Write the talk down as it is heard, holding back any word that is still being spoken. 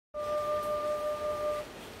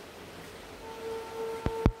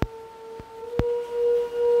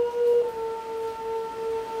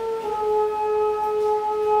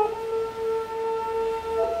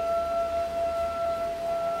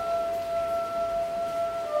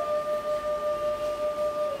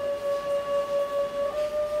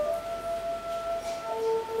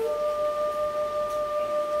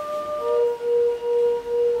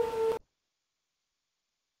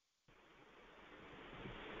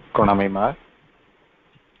प्रणामी माँ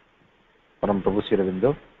परम प्रभु श्री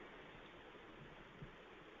रविंद्र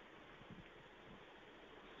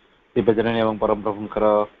दिव्यजननी एवं परम प्रभुंकर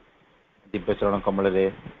दिव्य चरण कमल रे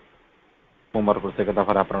मु मोर कृतज्ञता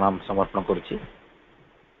भरा प्रणाम समर्पण करुछि।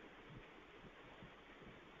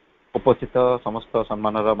 उपस्थित समस्त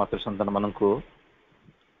सम्मानर मातृसंतान मानकु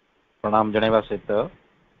प्रणाम जणाइबा सहित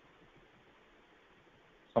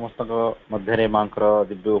समस्त मध्य माँ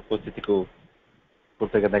दिव्य उपस्थिति को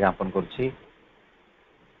कृतज्ञता ज्ञापन करुछि।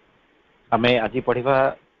 आमे आज पढ़िबा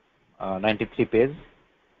 93 पेज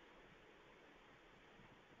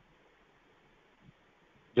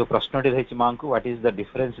जो प्रश्नटी रही माँ को what is the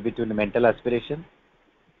difference between mental aspiration,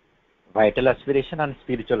 vital aspiration and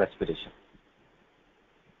spiritual aspiration.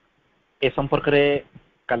 ए संपर्क रे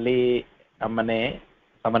काली हमने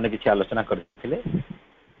सामान्य किसी आलोचना करथिले।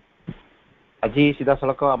 आज सीधा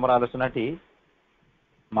सड़क आम आलोचनाटी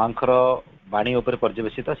माँखर वाणी उपर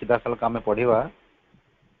पर्यवेसित। सीधा सड़क आम पढ़ा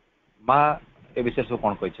माँ ए विषय सब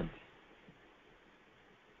कौन कहते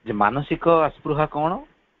मानसिक आस्पृहा कौन,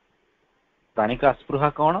 प्राणिक आस्पृहा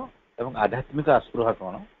कौन एवं आध्यात्मिक आस्पृहा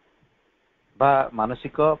कौन बा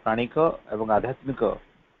मानसिक प्राणिक एवं आध्यात्मिक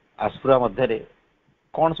आस्पृहा मध्य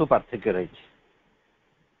कौन सब पार्थक्य रही।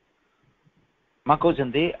 माँ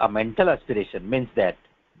कहते अ mental aspiration means that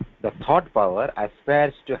the thought power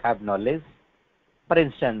aspires to have knowledge for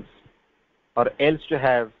instance or else to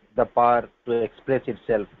have the power to express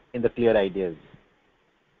itself in the clear ideas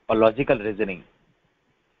or logical reasoning.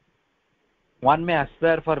 One may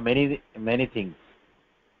aspire for many things,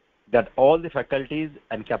 that all the faculties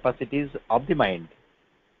and capacities of the mind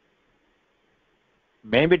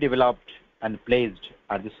may be developed and placed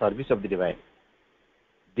at the service of the divine.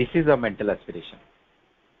 This is a mental aspiration.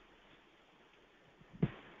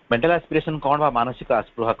 Mental aspiration कौन बा मानसिक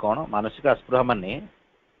आस्पृहा कौन? मानसिक आस्पृहा माने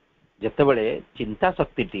जेतेबेले चिंता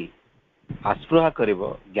शक्ति आस्पृहा करिवो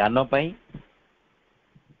ज्ञान पाई।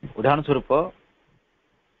 उदाहरण स्वरूप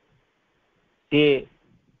से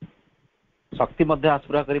शक्ति मध्य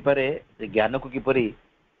आस्पृहा करि पारे ज्ञान को किपरि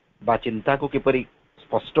बा चिंता को किपरि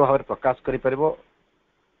स्पष्ट भाव प्रकाश करि परबो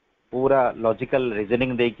पूरा लॉजिकल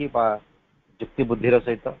रीजनिंग देकी बा युक्ति बुद्धिर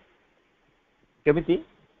सहित। केमिति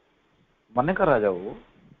मन करा जाऊ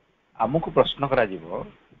आमको प्रश्न करा जीवो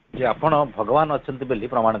जे आपण भगवान अछंती बेली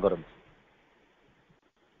प्रमाण करन।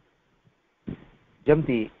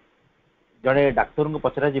 जमती जड़े डाक्तर को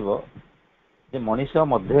पचरा जीवो जे मनुष्य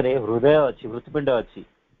मध्य हृदय अच्छी हृत्पिंड अच्छी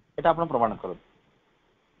एटा आपण प्रमाण कर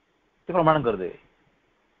प्रमाण कर दे।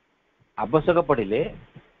 आवश्यक पड़िले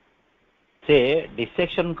से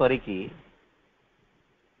डिसेक्शन करिकी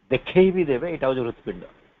देखे भी देवे एटा जो हृत्पिंड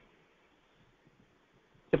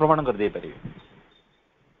से प्रमाण कर दे पारे।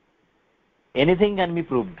 Anything can be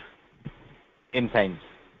proved in science.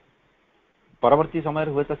 परवर्ती समय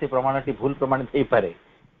हुए तो से प्रमाणटी भूल प्रमाणित हो पारे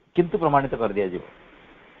किंतु प्रमाणित कर दिया जीव।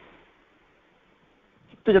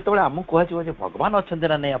 तो जब आमको कह भगवान अच्छा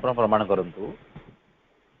ना नहीं आप प्रमाण करूँ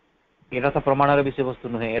एटा तो प्रमाणर विषय वस्तु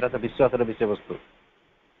नुहे, एटा तो विश्वासर विषय वस्तु।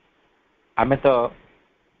 आमे तो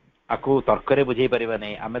आपको तर्क बुझे पारिबा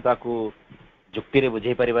नहीं, आमे तो आपको जुक्ति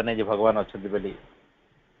बुझे पारिबा नहीं जे भगवान अच्छा बोली।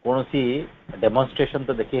 कौन सी डेमोन्स्ट्रेशन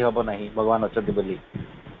तो देखी हम ना भगवान अच्छा बोली।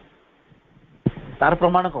 तार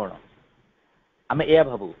प्रमाण कौन आमे या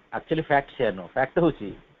भावु एक्चुअली फैक्ट से नो। फैक्ट होची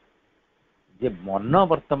जे मन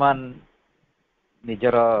वर्तमान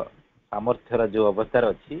निजर सामर्थ्यर जो अवस्था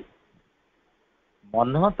अच्छी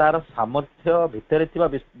मन तार सामर्थ्य भितर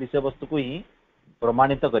विषय वस्तु को ही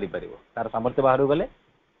प्रमाणित करि परिबो। तार सामर्थ्य बाहर गले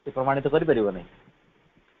से प्रमाणित करि परिबो नहीं।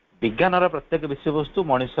 विज्ञानर प्रत्येक विषय वस्तु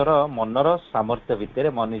मनुष्यर मनर सामर्थ्य भितर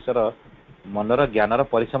मनुष्यर मनर ज्ञानर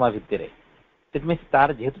परिसीमा भितर से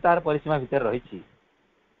तार जेहेतु तार परिसीमा भितर रही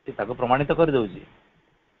प्रमाणित कर दउची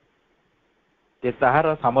ताहार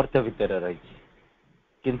सामर्थ्य भितर रही।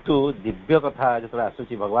 किंतु दिव्य कथा जो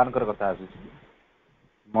आसूची भगवान कथा आसूची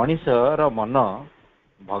मनुष्यर मन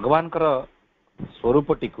भगवान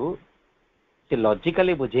स्वरूपटी को से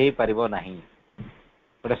लॉजिकली बुझे पारिबो नहीं।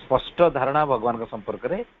 गोटे स्पष्ट धारणा भगवान संपर्क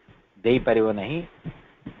में दे पारिबो नहीं।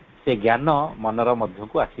 से ज्ञान मनर मध्य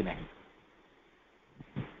को आसी नहीं।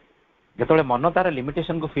 जेतबेले मन तार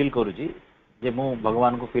लिमिटेशन को फील करूची जे मु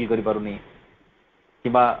भगवान को फील करि पारुनी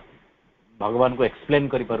किबा भगवान को एक्सप्लेन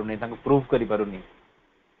करि पारुनी, ताको प्रूव करि पारुनी,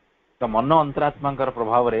 तो मन अंतरात्मा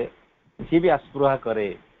प्रभाव रे सी भी आस्पृहा करे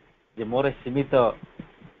जे मोर सीमित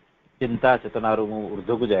चिंता चेतना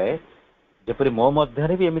ऊर्ध्व को जाए जपरी मो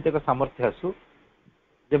मध्य भी एमती एक सामर्थ्य आसू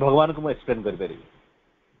जे भगवान को मु एक्सप्लेन करि परिबी।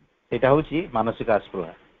 सेटा होची मानसिक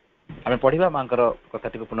आस्पृहा। आमे पढ़िबा मांकर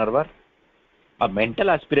कथाटी को पुनर्बार। A mental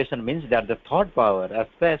aspiration means that the thought power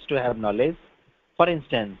aspires to have knowledge, for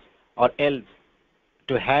instance, or else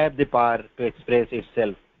to have the power to express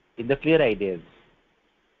itself in the clear ideas.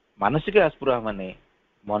 मानसिक आस्पृहा माने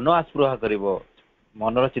मन आस्पृहा करिवो,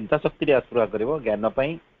 मनर चिंता शक्ति रे आस्पृहा करिवो ज्ञान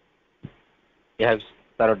पई, यह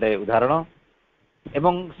तार गोटे उदाहरण।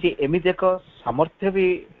 एवं सी एमिति एक सामर्थ्य भी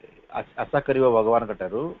आशा करिवो भगवान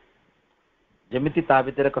कटारू जेमिति ता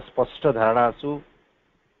भितर एक स्पष्ट धारणा आसु,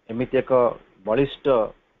 एमिति एक बलिष्ठ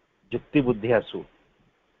युक्ति बुद्धि आसु,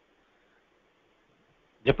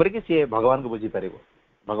 जेपरिक सी भगवान को बुझी पारिबो,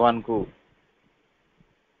 भगवान को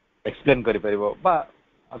एक्सप्लेन करि पारिबो बा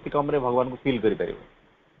अति कम रे भगवान को फील करि पारिबो,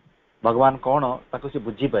 भगवान कौन ताको सी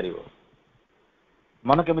बुझी पारिबो।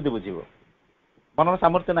 मन केमिति बुझिबो? मनर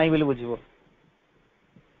सामर्थ्य नाही बोली बुझिबो।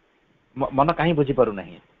 मन कहीं बुझी पारु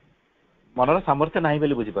नहीं, मनर सामर्थ्य नाही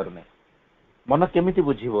बोली बुझी पारु नहीं। मन केमिति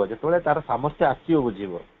बुझिबो? जेतबेले तार सामर्थ्य आसीबो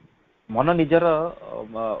बुझिबो। मन निजर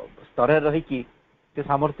स्तर रही कि से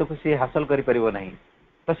सामर्थ्य को सी हासिल करि परिबो नहीं,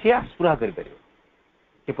 तो सी आस्पृहा करि परिबो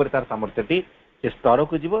किपर तार सामर्थ्यटी से स्तर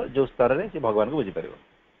को जीवो जो स्तर रे से भगवान को बुझी परिबो।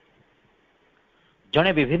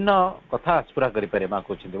 जने विभिन्न कथा आस्पृहा करि पारे मा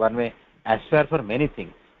कहउछिन वन में Aspire for many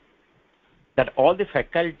things that all the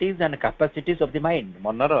faculties and capacities of the mind,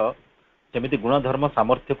 मनर जेमिति गुण धर्म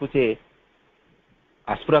सामर्थ्य को से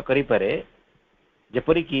आस्पृहा करि पारे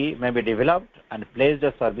जेपरि कि may be developed and placed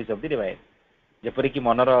at service of the divine. जेपरि कि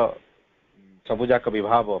मनर सबुजाक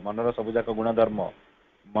विभाव, मनर सबुजाक गुण धर्म,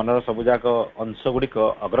 मनर सबुजाक अंश गुड़िक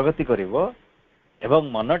अग्रगति करिवो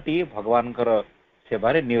एवं मनटी भगवान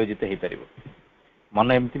सेवारे नियोजित हो पारिबो।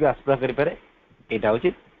 मन एमती भी आस्पृहा करि पारे। एटा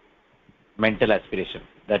होछि mental aspiration,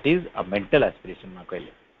 that is a mental aspiration मा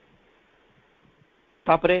कहले।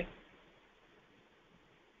 तापरे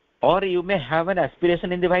और you may have an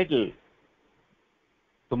aspiration in the vital,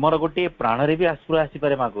 तुमर गोटे प्राण रे भी आस्पृहा आसी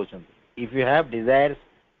पारे मा कहउछन्ती। If you have desires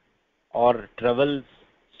or troubles,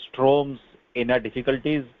 storms, inner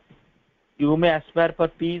difficulties, you may aspire for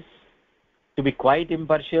peace, to be quite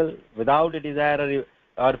impartial, without a desire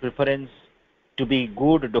or preference, to be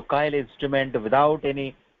good, docile instrument, without any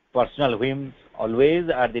personal whims,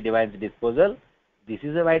 always at the divine's disposal. This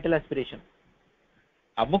is a vital aspiration.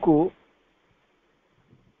 आमको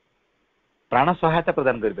प्राण सहायता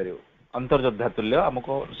प्रदान कर पारिबो, अंतर्योद्धा तुल्य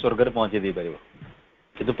आमको स्वर्ग रे पहुंचे दे पारिबो।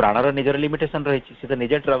 किंतु प्राणर निजर लिमिटेशन रही, सी तो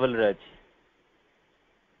निजे ट्रावेल रे अछि,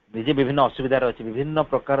 निजे विभिन्न असुविधा अच्छी, विभिन्न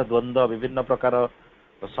प्रकार द्वंद्व, विभिन्न प्रकार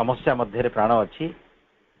समस्या मध्य प्राण अच्छी।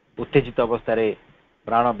 उत्तेजित अवस्था रे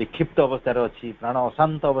प्राण विक्षिप्त अवस्था अच्छी, प्राण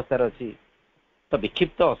अशांत अवस्था अच्छी। तो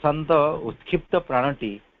विक्षिप्त अशांत उत्क्षिप्त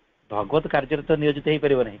प्राणटी भगवत कार्य तो नियोजित हो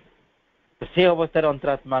पार नहीं। तो से अवस्था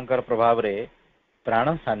अंतरात्मा प्रभाव रे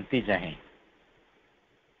प्राण शांति चाहे,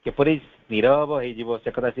 किपरि नीरव हो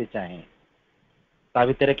से कथा सी चाहे। ता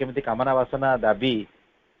भितर केमिति कामना वासना दाबी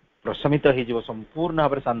प्रशमित हो संपूर्ण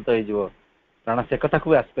भाव शांत हो प्राण से कथा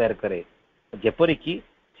को आस्पायर करे, जेपरि कि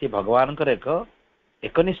से भगवान एक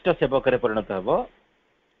एकनिष्ठ सेवक परिणत हो।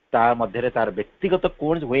 ता मध्य तार व्यक्तिगत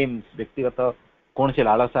कौन व्हीम्स, व्यक्तिगत कौन सी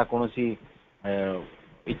लालसा, कौन सी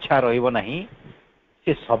इच्छा रहिबो नहीं।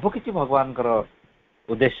 से सब किछि भगवान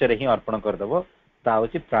उद्देश्य रे ही अर्पण करदेव। ता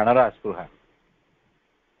होछि प्राणर आस्पृहा।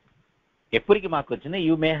 एपरिक मा कहछि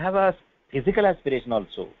you may have a physical aspiration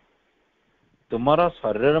also, तुमर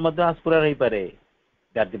शरीर मध्य आस्पृहा रही पारे,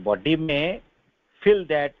 दैट द बॉडी में feel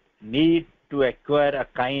that need to acquire a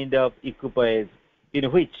kind of इक्विपाइज in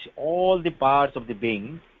which all the parts of the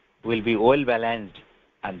being will be well balanced,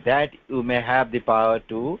 and that you may have the power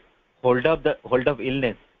to hold of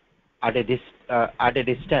illness at a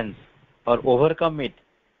distance or overcome it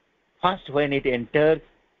first when it enters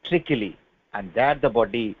trickily, and that the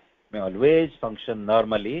body may always function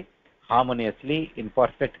normally, harmoniously, in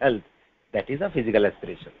perfect health. That is a physical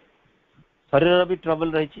aspiration. शरीर भी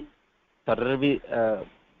trouble रही, शरीर भी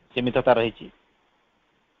सीमितता रही,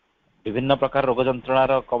 विभिन्न प्रकार रोग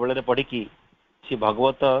जंत्रणार कबल रे पड़ी कि सी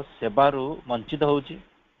भगवत सेवारू वंचित होउची।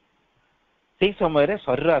 से समय रे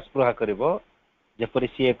शरीर आस्पृहा करिवो, जेपरि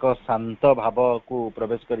सी एक शांत भाव को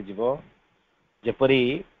प्रवेश करि जिवो, जेपरि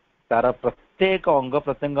तार प्रत्येक अंग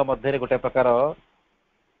प्रत्यंग मध्य गोटे प्रकार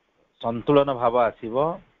संतुलन भाव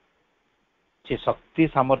आसीबो, से शक्ति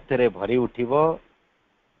सामर्थ्य रे भरी उठिबो,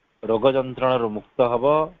 रोग जंत्रणार मुक्त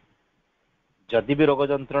हबो। जदि भी रोग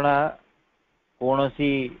जंत्रणा कोनोसी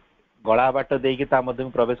गला बाट देकी ता मध्य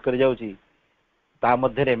में प्रवेश कर जाउची, ता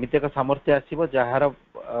मध्य रे एमिति एक सामर्थ्य आसीबो जहार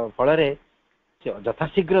फल रे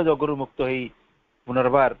यथाशीघ्र रोगरू मुक्त होई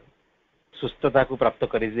पुनर्बार सुस्थता को प्राप्त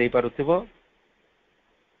कर दे पारुथिबो।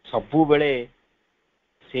 सबु बेले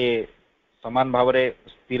से समान भाव रे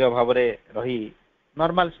स्थिर भाव रे रही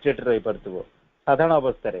नॉर्मल स्टेट रे रही पारुथिबो, साधारण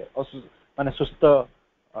अवस्था रे माने सुस्थ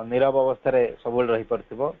नीरव अवस्था रे सब रही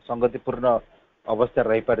पारुथिबो, संगतिपूर्ण अवस्था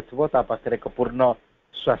रही पारुथिबो। ता पाखरे एक पूर्ण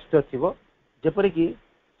स्वास्थ्य थिबो जेपरि कि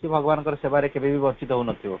से भगवान सेवारे केबे भी वंचित हो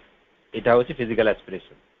नथिबो एटा होची फिजिकल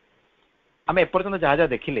एस्पिरेशन आमे एपर्यंत जहाँ जहाँ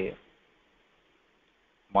देखिले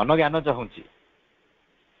मन ज्ञान चाहूँगी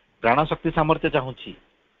प्राण शक्ति सामर्थ्य चाहूँगी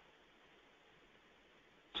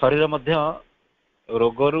शरीर मध्य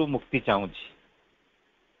रोगरु मुक्ति चाहूँगी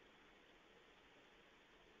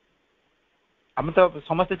आम तो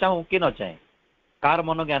समस्ते चाहूँ कि न चाहे कार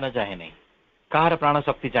मन ज्ञान चाहे नहीं कार प्राण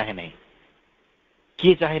शक्ति चाहे नहीं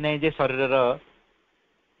किए चाहे नहीं जे शरीर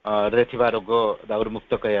रे थिबा रोग दाउर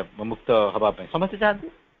मुक्त हवा समस्ते चाहती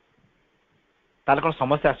ताले कौन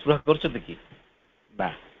समस्या आस्पृह कर कि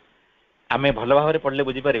ना आम भल भाव पढ़ले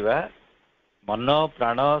बुझीपर मन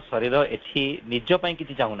प्राण शरीर एठी निज पई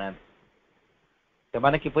किछि चाहूना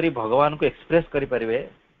से किपरि भगवान को एक्सप्रेस करें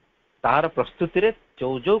तार प्रस्तुति रे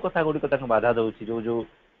जो जो कथा गुड़िक बाधा दौची जो जो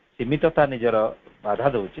सीमितता निजर बाधा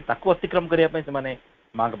दौची ताकू अतिक्रम करने से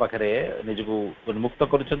माँ पाखे निजक उन्मुक्त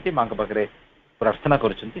करुँच माँ पाखे प्रार्थना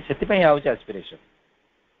करुँच एस्पिरेशन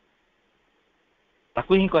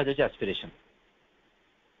ताकू ही कह एस्पिरेशन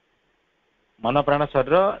मन प्राण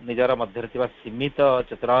शरीर निजर मध्य सीमित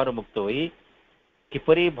चेतना मुक्त होई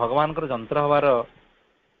किपरि भगवान जंत्र हवार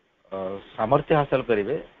सामर्थ्य हासिल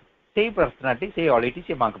करेंगे से प्रार्थनाटी से अलीटी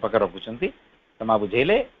से माँ पाखे रखुंट तो माँ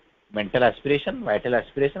बुझेले mental aspiration vital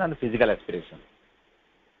aspiration and physical aspiration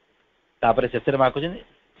तापर शेष माँ कहते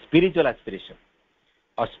स्पिरिचुअल एस्पिरेशन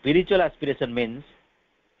और spiritual aspiration means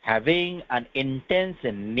having an intense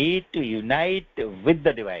need to unite with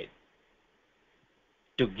the divine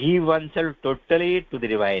to give oneself totally to the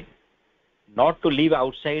divine, not to live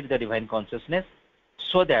outside the divine consciousness,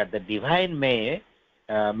 so that the divine may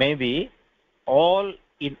be all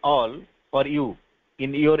in all for you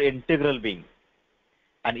in your integral being,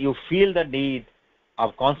 and you feel the need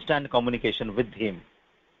of constant communication with him,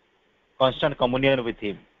 constant communion with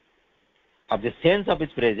him, of the sense of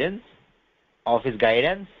his presence, of his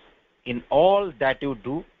guidance in all that you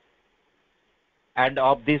do, and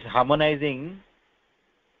of this harmonizing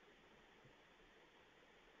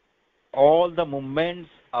all the movements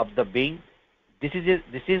of the being. This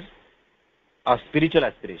is a spiritual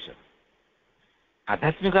aspiration.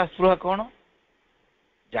 आध्यात्मिक आस्पृह कौन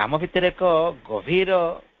आम भितर एक गभीर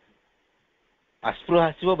आस्पृह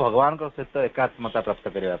आसो भगवान सहित एकात्मता प्राप्त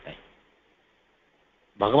करने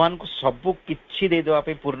भगवान को सबू किछि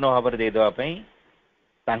देदेवाई पूर्ण भाव में देदेवाई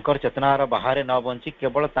तांकर चेतनार बाहर न बंची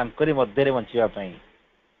केवल तांकरी मध्य बंचापी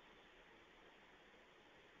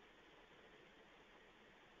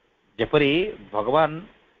जेपरी भगवान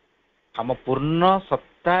आम पूर्ण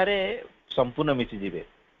सत्तार संपूर्ण मिशीजे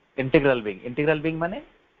इंटीग्राल बीइंग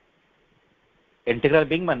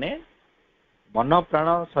माने मन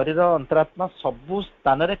प्राण शरीर अंतरात्मा सबू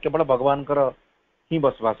स्थान रे केवल भगवान ही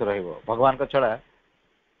बसवास रहिबो भगवान का छड़ा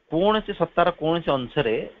कौन से सत्तार कौन से अंश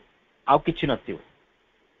आउ किछि नथिबो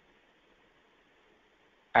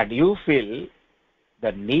and you feel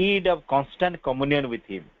the need of constant communion with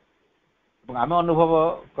him आम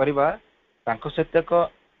अनुभव करवा सहित एक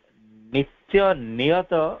नित्य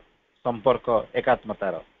नियत संपर्क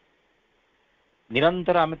एकात्मतार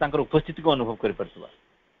निरंतर आम उपस्थिति को अनुभव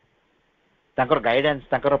कर गाइडेंस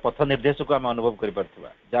पथ निर्देश को आम अनुभव कर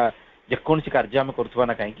जेकोसी कार्य आम करुवा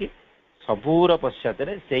ना कहीं सबूर पश्चात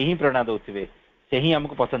से ही प्रेरणा दौथे से ही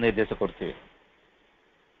आमको पथ निर्देश करुवे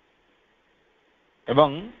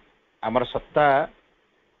एवं आमर सत्ता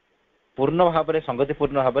पूर्ण भाव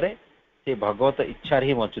संगतिपूर्ण भाव से भगवत इच्छार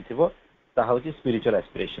ही बचुव ताहा स्पिरिचुअल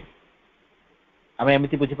एस्पिरेशन आम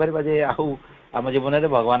एमती बुझीपर आम जीवन में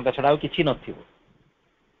भगवान का छड़ा कि नथिबो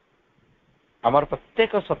आमर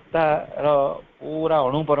प्रत्येक सत्तार पूरा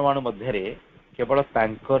अणु परमाणु मध्य केवल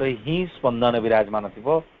तांकर ही स्पंदन विराजमान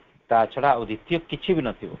थिबो ता छड़ा द्वितीय किछि भी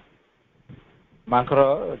नथिबो माँ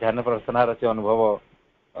ध्यान प्रार्थनार से अनुभव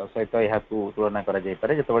सहित यह तुलना करा जाय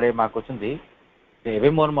पारे जेतबेले माँ कहछन्ती एबे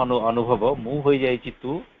मोर अनुभव मु होई जायछि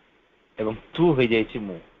तू एवं तू हो जाइछि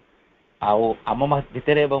मु आउ आम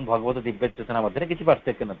भितर एवं भगवत दिव्य चेतना मध्य किसी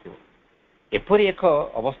पार्थक्य नथिबो एपरि एक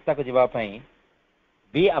अवस्था को जीवाई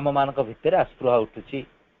भी आम मान भितर आस्पृहा उठुछि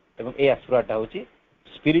एवं ए आस्पृहाटा होछि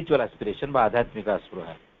स्पिरिचुअल एस्पिरेशन बा आध्यात्मिक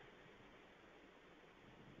आस्पृहा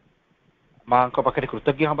माँ पाखे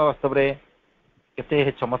कृतज्ञ हवा वास्तव में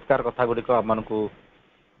केते चमत्कार कथा गुड़िक आम को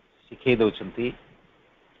शिखई दौरान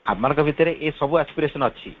आम भितर ए सब एस्पिरेशन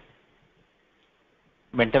अच्छी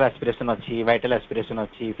मेंटल एस्पिरेशन अच्छी वाइटल एस्पिरेशन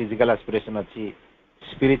अच्छी फिजिकल एस्पिरेशन अच्छी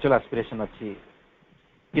स्पिरिचुअल एस्पिरेशन अच्छी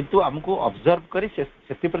किंतु आमको ऑब्जर्व करी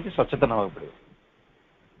से प्रति सचेतन होगा पड़े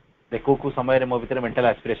देखो को समय मो भीतर मेंटल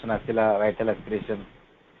एस्पिरेशन आसला vital aspiration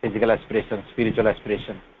physical aspiration spiritual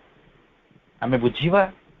aspiration आम बुझा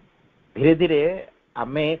धीरे धीरे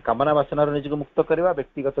आमे कामना वासना निजको मुक्त करवा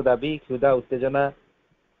व्यक्तिगत दाबी क्षुधा उत्तेजना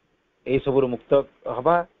यही सबुर मुक्त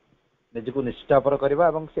हवा निजको निष्ठापर करवा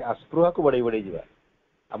एवं से आस्पृहा को बढ़ई बढ़ई जावा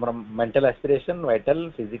आमर mental aspiration vital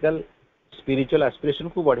physical spiritual aspiration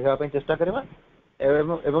को बढ़ावा ପାଇଁ चेष्टा करवा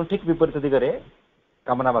एवं ठीक विपरीत दिगरे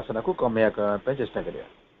कामना वासना को कमेया ପାଇଁ चेष्टा करवा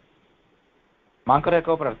मांकर एक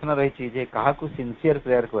प्रार्थना रही जे कहा को सिंसियर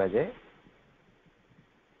प्रेयर कहा जाए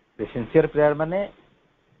सिंसियर प्रेयर माने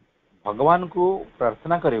भगवान को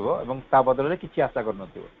प्रार्थना करिवो एवं ता बदले किछि आशा कर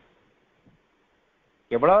नथिवो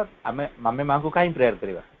केवल आमे मामे मां को काई प्रेयर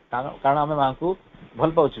करबा कारण आमे मां को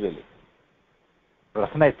भल पाउछु बेली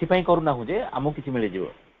प्रार्थना एथि पई करूना हु जे आमु किछि मिलि जिवो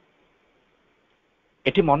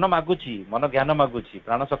एठी मन मागुछि मन ज्ञान मागुछि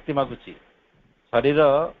प्राण शक्ति मागुछि शरीर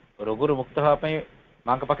रोगरु मुक्त होआ पई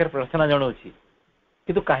मां के पाखे प्रार्थना जणौछि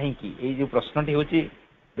किंतु काहे की ए जो प्रश्नटी होछि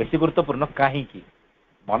बेसी गुरुत्वपूर्ण काहे की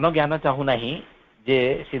मन ज्ञान चाहू नाही जे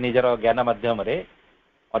से निजर ज्ञान माध्यम रे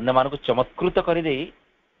अन्य मानक चमत्कृत कर दे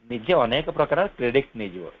निजे अनेक प्रकार क्रेडिट नहीं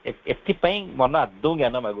जीव एथि पई मन आदौ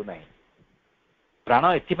ज्ञान मागु नाही प्राण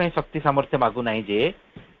एथि पई शक्ति सामर्थ्य मागु नाही जे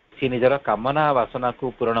से निजर कामना वासना को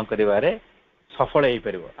पूर्ण करिवारे सफल होई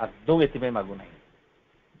परिबो आदौ एथि पई मागु नाही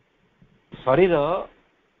शरीर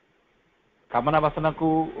कामना वासना को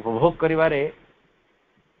उपभोग करिवारे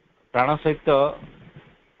प्राण सहित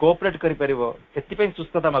कोऑपरेट करि परिबो सेथि पई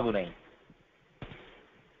सुस्थता मागु नाही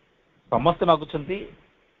समस्त मागुछंती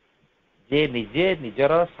जे निजे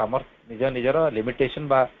निजर सामर्थ्य निजर लिमिटेशन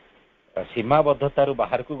बा सीमाबद्धता रु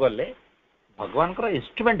बाहर को गले भगवान कर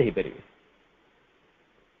इंस्ट्रूमेंट हे परिबे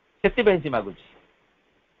सेति बेसी मागुची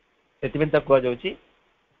सेति बेन तक को जाउची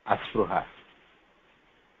आस्पृहा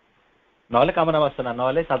नले कामना वासना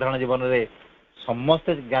नले साधारण जीवन रे समस्त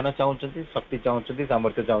ज्ञान चाहउचंती शक्ति चाहउचंती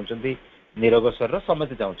सामर्थ्य चाहउचंती निरोग शरीर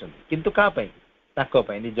समस्त चाहउचंती किंतु का पई ताको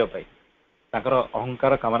पई निज पई ताकर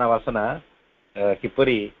अहंकार कामना वासना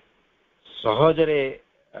किपरि सहजरे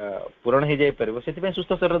पूरण हो जाई परबो सेति पई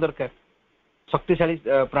सुस्थ शरीर दरकार शक्तिशाली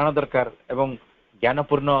प्राण दरकार एवं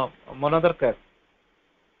ज्ञानपूर्ण मन दरकार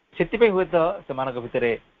सेति पई होय तो सेमानक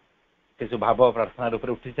भितरे से जो भाव प्रार्थना रूप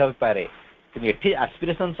रे उठी जाय पारे कि एठी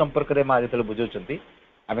एस्पिरेशन संपर्क रे मा जेतले बुझौचंती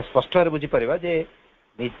आमे स्पष्ट रे बुझी परिबा जे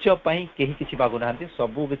निज पई केही किछि मागु नाहंती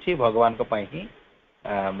सबु किछि भगवान को पई ही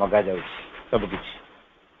मगा जाउछि सब किछि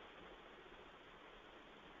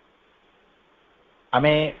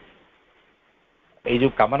आमे ए जो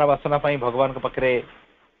कामना वासना पई भगवान के पखरे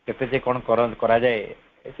केते जे कोन करा जाए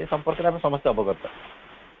से संपर्क रे हम समस्त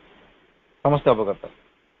अवगत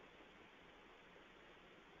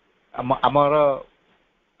आमर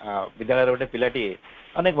विद्यालय गोटे पिलाटी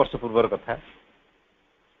अनेक वर्ष पूर्वर कथा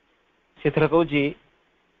से थर कहूँ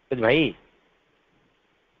भाई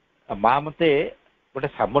माँ मते गोटे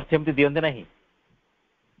सामर्थ्य एमती दियंते नहीं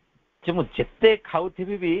जे मु जेते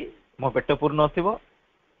खाउथिबी भी मो पेट पूर्ण नथिबो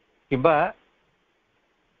किंबा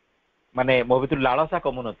माने मो भितर लालसा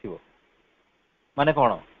कमु नथिबो माने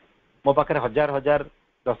कोन मो पाखरे हजार हजार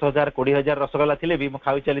 10,000 20,000 रसगोल्ला थिले भी मु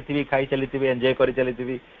खाई चलीथी एंजॉय करी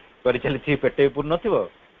चलीथी पेट पूर्ण नथिबो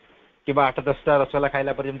किंबा 8-10टा रसगोल्ला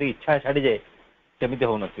खाइला पर जेमती इच्छा छाड़ी जाए सेमिति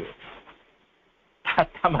हो नथिबो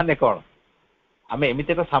ता माने कोन आमे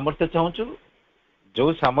एमिति एक सामर्थ्य चाहूचु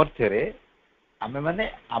जो सामर्थ्य रे आमे माने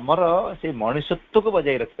हमर से मनुष्यत्व को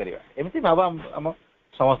बजाय रख परिबा एमिति भाव हम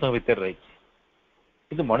समस्त भीतर रही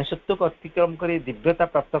किंतु मनुष्यत्व को अतिक्रम करी दिव्यता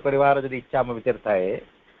प्राप्त करिवार जदि इच्छा हम भीतर थाए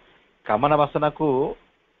कामना वासना को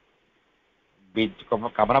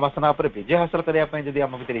कामना वासना पर विजय हासिल करिया पय जदि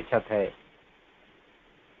हम भीतर इच्छा थाए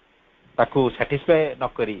ताकू सैटिस्फाई न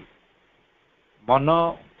करी मन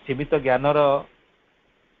सीमित ज्ञानर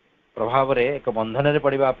प्रभाव रे एक बंधन रे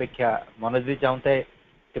पड़िबा अपेक्षा मन जदि चाहते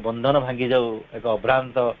से बंधन भांगी जाऊ एक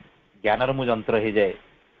अभ्रांत ज्ञानर मु जंत्र हो जाए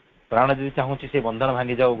प्राण जदि चाहूँगी से बंधन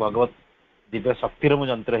भांगी जाऊ भगवत दिव्य शक्तिर मु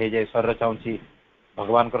जंत्र हो जाए शरीर चाहूँगी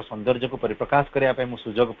भगवान कर सौंदर्य को परिप्रकाश करने मु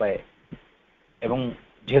सुजोग पाए एवं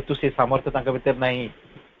जेहेतु से सामर्थ्य तांका भीतर नहीं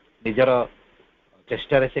निजर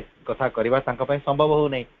चेष्टा से कथा करबा तांका पय संभव हो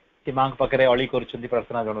नहीं से मांग पाखरे अली करूछंती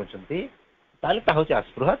प्रार्थना जणाउछंती ताले ता होची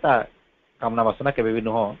आस्पृहा ता कामना वासना केबे भी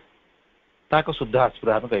नुह ता को शुद्ध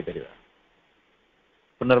आस्पृहा हम कहि परिबा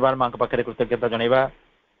पुनर्बार मां पाखे कृतज्ञता जनवा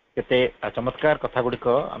केते चमत्कार कथा गुड़िक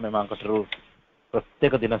आम मां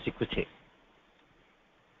प्रत्येक दिन शिखुचे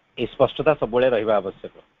ये स्पष्टता सब रहा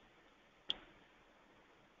आवश्यक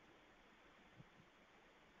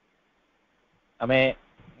आम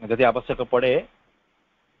जदि आवश्यक पड़े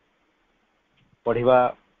पढ़ा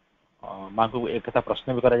मां को एक कथा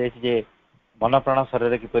प्रश्न भी करा मन प्राण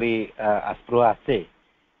शरीर किपरि आस्पृह आसे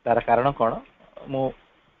तार कारण कौन मु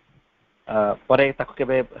परे ताको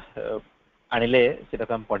केबे आनिले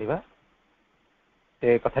सेटा हम पढ़िबा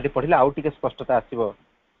से कथाटी पढ़िले आउ टिके स्पष्टता आसीबो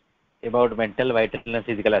about mental vital and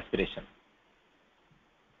physical aspiration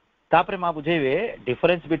तापर मा बुझेबे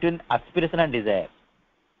difference between aspiration and desire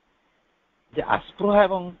जे आस्पृहा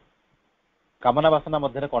एवं कामना वासना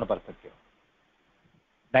मध्य कोन पार्थक्य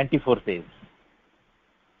 94 page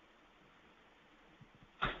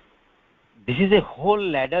this is a whole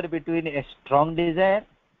ladder between a strong desire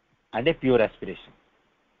and a pure aspiration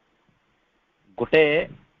गोटे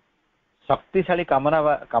शक्तिशाली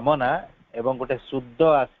कामना एवं गोटे शुद्ध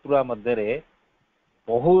आस्पृहा मध्य रे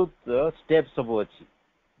बहुत स्टेप सब अच्छी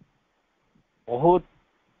बहुत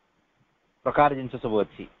प्रकार जिनस सब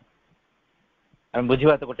अच्छी हम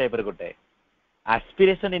बुझा तो गोटे पर गोटे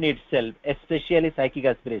aspiration in itself especially psychic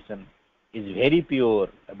aspiration is very pure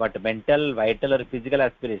but mental vital or physical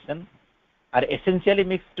aspiration are essentially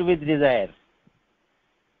mixed with desire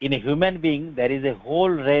in a human being there is a whole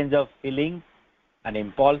range of feelings and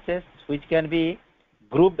impulses which can be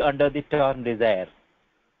grouped under the term desire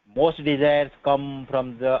most desires come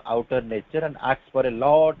from the outer nature and ask for a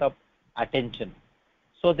lot of attention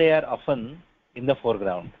so they are often in the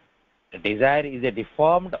foreground a desire is a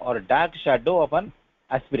deformed or dark shadow of an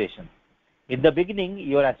aspiration in the beginning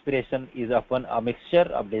your aspiration is often a mixture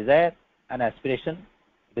of desire and aspiration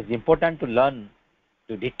it is important to learn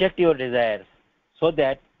to detect your desires so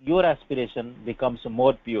that your aspiration becomes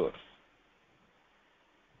more pure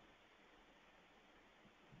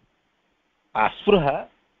आस्पृहा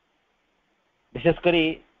विशेषकर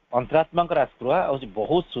अंतरात्मा आस्पृहा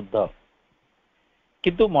बहुत शुद्ध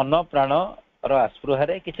किंतु मन प्राण आस्पृह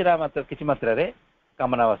किसी मात्रा रे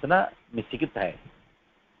कामना वासना मिसिकी थाए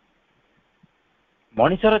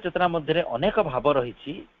मनुष्यर चेतना मध्य अनेक भाव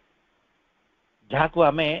रही जहाँ को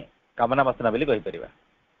आमे कामना वासना बोली कहि परिबा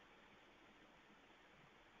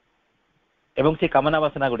एवं से कामना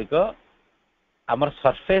वासना गुड़िक आमर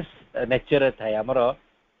सरफेस नेचर थाए आमर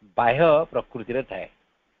बाह्य प्रकृति रे थाए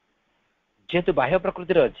जेहेतु बाह्य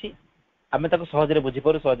प्रकृति रे अछि आमे ताको सहज रे बुझी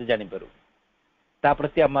पारू सहज जानि पारू ता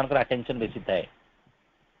प्रति आम मानकर अटेंशन बेसी थाए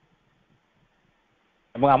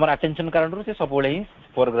एवं आमर अटेंशन कारण से सब ही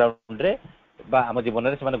फोरग्राउंड रे बा आम जीवन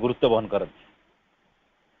रे से गुरुत्व वहन करती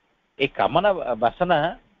ए कामना वासना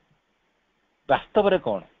वास्तव रे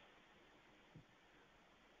कौन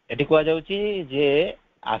एटी कह जाउची जे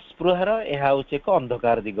आस्पृहार यह हूँ एक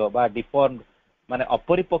अंधकार दिग बा डिफॉर्म माने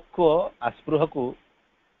अपरिपक्व आस्पृह को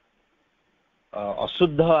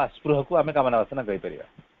अशुद्ध आस्पृह को आम कामना वासना कहि परिबा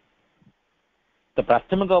तो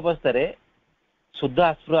प्राथमिक अवस्था रे शुद्ध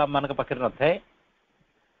आस्पृह आम मान पाखे न थाए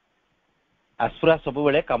आस्पृहा सब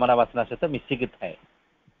बेले कामना वासना सहित मिसिकी थाए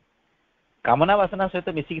कामना वासना सहित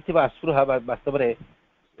मिसिकी आस्पृहा वास्तव में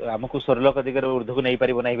आमको स्वर्लोक दिगरे ऊर्ध्व को नहीं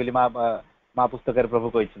पारिबो नहीं बोली माँ पुस्तक प्रभु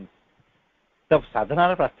कहते तो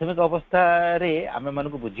साधनार प्राथमिक अवस्था रे आम मान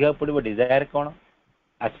को बुझा पड़ो डिजायर कौन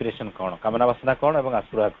एस्पिरेशन कौन कामना वासना कौन और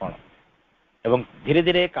आस्पृहा कौन एवं धीरे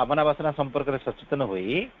धीरे कामना वासना संपर्क में सचेतन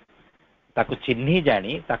होई ताकू चिन्ही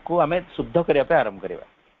जानी ताकू आम शुद्ध करने आरंभ करवा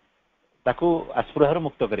ताकू आस्पृहार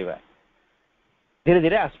मुक्त करवा धीरे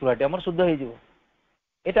धीरे आस्पृहाटी आम शुद्ध हो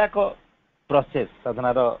एटा एक प्रोसेस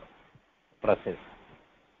साधनार प्रोसेस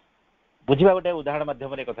बुझा गोटे उदाहरण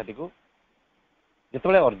माध्यम कथाटी को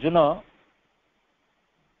जिते अर्जुन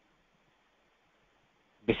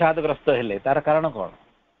विषादग्रस्त हेले तार कारण कौन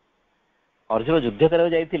अर्जुन युद्ध कर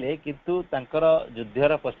जाइए किंतु तांकर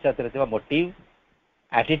युद्धर पश्चात मोटिव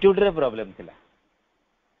एटीट्यूड रे प्रॉब्लम थिला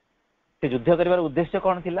से युद्ध करिवार उद्देश्य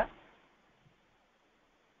कौन थिला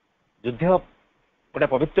युद्ध गोटे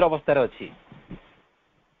पवित्र अवस्था अच्छी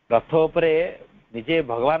रथ उपरे निजे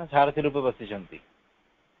भगवान सारथी रूपे बसी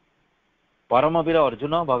परमवीर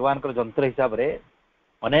अर्जुन भगवान जंत्र हिसाब से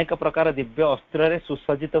अनेक प्रकार दिव्य अस्त्र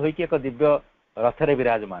सुसज्जित होइकि एक दिव्य रथरे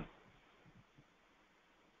विराजमान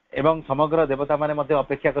एवं समग्र देवता माने मध्य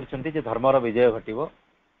अपेक्षा करछन्ति जे धर्मर विजय घटिबो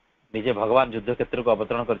निजे भगवान युद्ध क्षेत्र को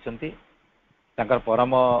अवतरण करछन्ति तांकर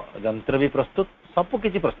परम यंत्र भी प्रस्तुत सब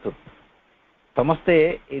किछि प्रस्तुत समस्ते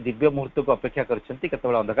ये दिव्य मुहूर्त को अपेक्षा करछन्ति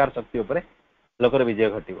केतबेला अंधकार शक्ति उपरे लोकर विजय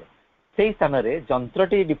घटिबो सेही स्थान रे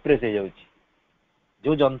यंत्रटी डिप्रेस हो जाउछि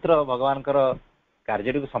जो यंत्र भगवान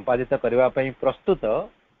कार्य को संपादित करने प्रस्तुत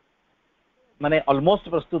माने ऑलमोस्ट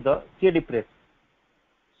प्रस्तुत सी डिप्रेस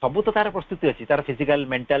सबू तो तार प्रस्तुति अच्छी तार फिजिकल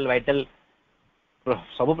मेंटल वाइटल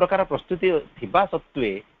सब प्रकार प्रस्तुति थिबा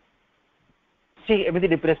सत्वे सी एमती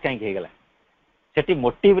डिप्रेस कहीं गला सेठी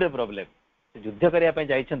मोटिव रे प्रॉब्लम युद्ध करने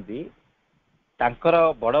जाइछन्ति तांकर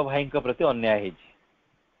बड़ भाई प्रति अन्याय होइछि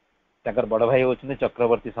तांकर बड़ भाई होउछन्ति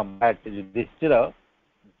चक्रवर्ती सम्राट युधिष्ठिर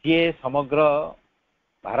जी समग्र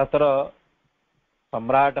भारतर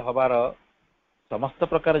सम्राट हबार समस्त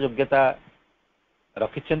प्रकार योग्यता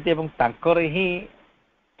रखिछन्ति एवं तांकर ही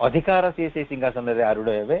ଅଧିକାର ସିଏ ସେଇ ସିଂହାସନରେ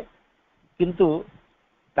ଆरूଢ଼ ହେବେ, କିନ୍ତୁ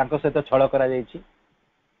ତାଙ୍କ ସହିତ ଛଳ କରାଯାଇଛି।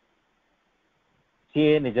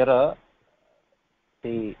 ସିଏ ନିଜର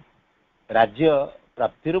ସେଇ ରାଜ୍ୟ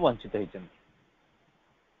ପ୍ରାପ୍ତିରୁ ବଞ୍ଚିତ ହେଇଛନ୍ତି।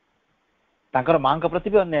 ତାଙ୍କର ମାଙ୍କ ପ୍ରତି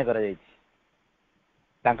ବି ଅନ୍ୟାୟ କରାଯାଇଛି,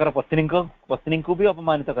 ତାଙ୍କର ପତ୍ନୀଙ୍କୁ ବି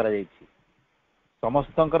ଅପମାନିତ କରାଯାଇଛି।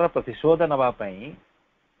 ସମସ୍ତଙ୍କର ପ୍ରତିଶୋଧ ନେବା ପାଇଁ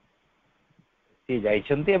ସିଏ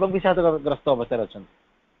ଯାଇଛନ୍ତି ଏବଂ ବିଷାଦଗ୍ରସ୍ତ ଅବସ୍ଥାରେ ଅଛନ୍ତି।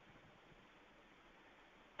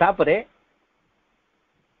 ତାପରେ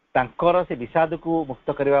ତାଙ୍କର ସେ ବିଷାଦକୁ ମୁକ୍ତ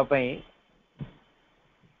କରିବା ପାଇଁ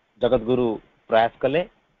ଜଗତଗୁରୁ ପ୍ରୟାସ କଲେ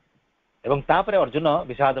ଏବଂ ତାପରେ ଅର୍ଜୁନ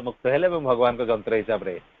ବିଷାଦ ମୁକ୍ତ ହେଲେ ଏବଂ ଭଗବାନଙ୍କ ଯନ୍ତ୍ର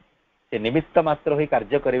ହିସାବରେ ସେ ନିମିତ୍ତ ମାତ୍ର ହୋଇ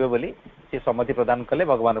କାର୍ଯ୍ୟ କରିବେ ବୋଲି ସେ ସମ୍ମତି ପ୍ରଦାନ କଲେ,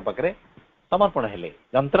 ଭଗବାନଙ୍କ ପାଖରେ ସମର୍ପଣ ହେଲେ,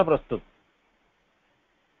 ଯନ୍ତ୍ର ପ୍ରସ୍ତୁତ।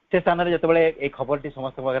 ସେ ସ୍ଥାନରେ ଯେତେବେଳେ ଏଇ ଖବରଟି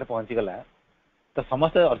ସମସ୍ତଙ୍କ ପାଖରେ ପହଞ୍ଚିଗଲା ତ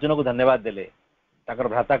ସମସ୍ତେ ଅର୍ଜୁନକୁ ଧନ୍ୟବାଦ ଦେଲେ। ତାଙ୍କର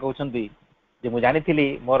ଭ୍ରାତା କହୁଛନ୍ତି ଯେ ମୁଁ ଜାଣିଥିଲି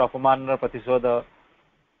ମୋର ଅପମାନର ପ୍ରତିଶୋଧ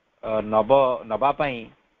ନବା ପାଇଁ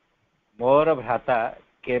ମୋର ଭ୍ରାତା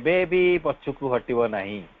କେବେ ବି ପଛକୁ ହଟିବ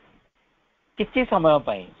ନାହିଁ। କିଛି ସମୟ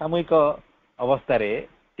ପାଇଁ ସାମୂହିକ ଅବସ୍ଥାରେ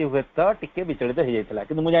ସେ ହୁଏତ ଟିକେ ବିଚଳିତ ହେଇଯାଇଥିଲା,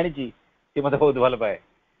 କିନ୍ତୁ ମୁଁ ଜାଣିଛି ସେ ମତେ ବହୁତ ଭଲ ପାଏ,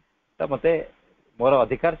 ତ ମତେ ମୋର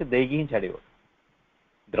ଅଧିକାର ସେ ଦେଇକି ହିଁ ଛାଡ଼ିବ।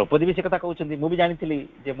 ଦ୍ରୌପଦୀ ବି ସେ କଥା କହୁଛନ୍ତି, ମୁଁ ବି ଜାଣିଥିଲି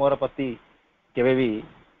ଯେ ମୋର ପତି କେବେ ବି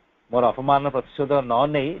ମୋର ଅପମାନର ପ୍ରତିଶୋଧ ନ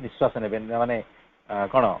ନେଇ ନିଶ୍ୱାସ ନେବେ, ମାନେ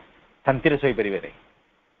କ'ଣ ଶାନ୍ତିରେ ଶୋଇପାରିବେ ନାହିଁ।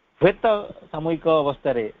 ହୁଏତ ସାମୂହିକ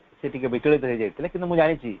ଅବସ୍ଥାରେ ସେ ଟିକେ ବିଚଳିତ ହେଇଯାଇଥିଲେ, କିନ୍ତୁ ମୁଁ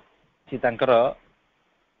ଜାଣିଛି ସେ ତାଙ୍କର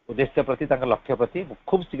ଉଦ୍ଦେଶ୍ୟ ପ୍ରତି, ତାଙ୍କ ଲକ୍ଷ୍ୟ ପ୍ରତି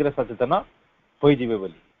ଖୁବ୍ ଶୀଘ୍ର ସଚେତନ ହୋଇଯିବେ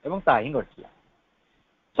ବୋଲି, ଏବଂ ତାହା ହିଁ ଘଟିଲା।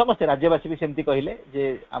 ସମସ୍ତେ ରାଜ୍ୟବାସୀ ବି ସେମିତି କହିଲେ ଯେ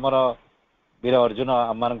ଆମର ବୀର ଅର୍ଜୁନ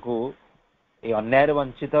ଆମମାନଙ୍କୁ এই ଅନ୍ୟାୟରୁ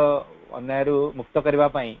ମୁକ୍ତ କରିବା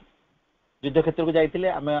ପାଇଁ ଯୁଦ୍ଧ କ୍ଷେତ୍ରକୁ ଯାଇଥିଲେ।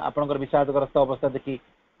 ଆମେ ଆପଣଙ୍କର ବିଷାଦଗ୍ରସ୍ତ ଅବସ୍ଥା ଦେଖି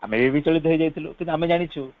ଆମେ ବି ବିଚଳିତ ହେଇଯାଇଥିଲୁ, କିନ୍ତୁ ଆମେ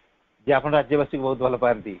ଜାଣିଛୁ ଯେ ଆପଣ ରାଜ୍ୟବାସୀକୁ ବହୁତ ଭଲ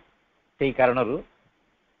ପାଆନ୍ତି, ସେଇ କାରଣରୁ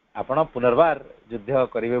ଆପଣ ପୁନର୍ବାର ଯୁଦ୍ଧ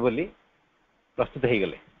କରିବେ ବୋଲି ପ୍ରସ୍ତୁତ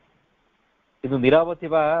ହେଇଗଲେ। କିନ୍ତୁ ନୀରବ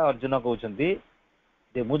ଥିବା ଅର୍ଜୁନ କହୁଛନ୍ତି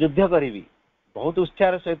ଯେ ମୁଁ ଯୁଦ୍ଧ କରିବି, ବହୁତ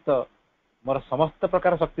ଉତ୍ସାହର ସହିତ ମୋର ସମସ୍ତ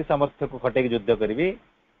ପ୍ରକାର ଶକ୍ତି ସାମର୍ଥ୍ୟକୁ ଖଟେଇକି ଯୁଦ୍ଧ କରିବି,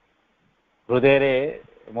 ହୃଦୟରେ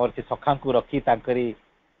ମୋର ସେ ସଖାଙ୍କୁ ରଖି ତାଙ୍କରି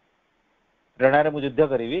ପ୍ରେରଣାରେ ମୁଁ ଯୁଦ୍ଧ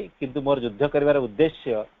କରିବି, କିନ୍ତୁ ମୋର ଯୁଦ୍ଧ କରିବାର ଉଦ୍ଦେଶ୍ୟ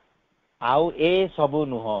ଆଉ ଏ ସବୁ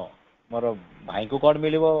ନୁହଁ। ମୋର ଭାଇଙ୍କୁ କ'ଣ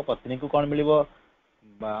ମିଳିବ, ପତ୍ନୀଙ୍କୁ କ'ଣ ମିଳିବ,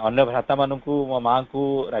 ଅନ୍ୟ ଭ୍ରାତାମାନଙ୍କୁ, ମୋ ମାଙ୍କୁ,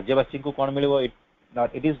 ରାଜ୍ୟବାସୀଙ୍କୁ କ'ଣ ମିଳିବ, it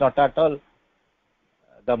is not at all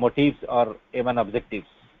the ମୋଟିଭ୍ସ ଅର୍ ଏମାନ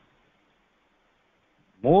ଅବଜେକ୍ଟିଭ୍ସ।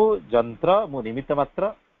 ମୁଁ ଯନ୍ତ୍ର, ମୁଁ ନିମିତ୍ତ ମାତ୍ର,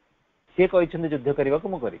 ସିଏ କହିଛନ୍ତି ଯୁଦ୍ଧ କରିବାକୁ,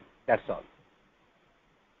 ମୁଁ କରିବି, ଦ୍ୟାଟ୍ସ ଅଲ୍।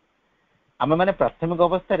 ଆମେମାନେ ପ୍ରାଥମିକ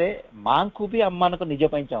ଅବସ୍ଥାରେ ମାଙ୍କୁ ବି ଆମମାନଙ୍କ ନିଜ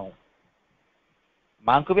ପାଇଁ ଚାହୁଁ,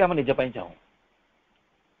 ମାଙ୍କୁ ବି ଆମେ ନିଜ ପାଇଁ ଚାହୁଁ।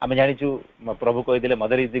 ଆମେ ଜାଣିଛୁ ପ୍ରଭୁ କହିଥିଲେ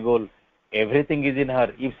ମଦର is the goal, everything is in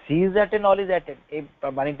Har, if C is at N all is at N. ଏ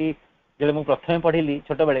ବାଣୀଟି ଯେତେବେଳେ ମୁଁ ପ୍ରଥମେ ପଢିଲି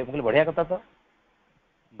ଛୋଟବେଳେ, ମୁଁ କହିଲି ବଢିଆ କଥା ତ,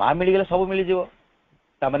 ମା ମିଳିଗଲେ ସବୁ ମିଳିଯିବ,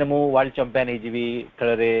 ତାମାନେ ମୁଁ ୱାର୍ଲଡ ଚାମ୍ପିୟନ ହେଇଯିବି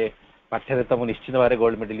ଖେଳରେ, ପାଠରେ ତ ମୁଁ ନିଶ୍ଚିତ ଭାବରେ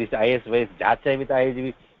ଗୋଲ୍ଡ ମେଡାଲିଷ୍ଟ, IAS OAS ଯାହା ଚାହିଁବି ତାହା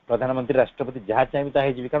ହେଇଯିବି, ପ୍ରଧାନମନ୍ତ୍ରୀ, ରାଷ୍ଟ୍ରପତି ଯାହା ଚାହିଁବି ତାହା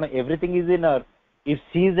ହେଇଯିବି, କାରଣ everything is in Har, if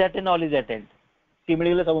C is at N all is at N. C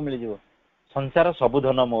ମିଳିଗଲେ ସବୁ ମିଳିଯିବ, ସଂସାର ସବୁ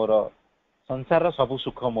ଧନ ମୋର, ସଂସାରର ସବୁ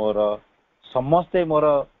ସୁଖ ମୋର, ସମସ୍ତେ ମୋର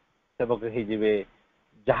ସେବକ ହେଇଯିବେ,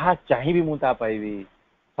 ଯାହା ଚାହିଁବି ମୁଁ ତାହା ପାଇବି,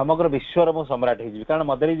 ସମଗ୍ର ବିଶ୍ୱର ମୁଁ ସମ୍ରାଟ ହେଇଯିବି, କାରଣ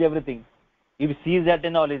ମଦର is everything, if C is at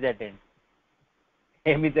N all is at N.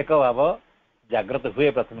 ଏମିତି ଏକ ଭାବ ଜାଗ୍ରତ ହୁଏ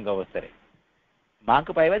ପ୍ରାଥମିକ ଅବସ୍ଥାରେ,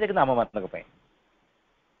 ମାଙ୍କୁ ପାଇବା ଯେ କିନ୍ତୁ ଆମମାନଙ୍କ ପାଇଁ।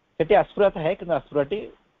 ସେଠି ଆସ୍ପୃହା ଥାଏ, କିନ୍ତୁ ଆସ୍ପୃହାଟି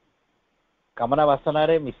କାମନା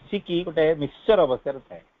ବାସନାରେ ମିଶିକି ଗୋଟେ ମିଶ୍ଚର ଅବସ୍ଥାରେ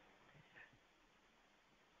ଥାଏ।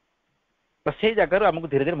 ତ ସେଇ ଜାଗାରୁ ଆମକୁ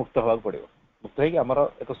ଧୀରେ ଧୀରେ ମୁକ୍ତ ହେବାକୁ ପଡିବ, ମୁକ୍ତ ହେଇକି ଆମର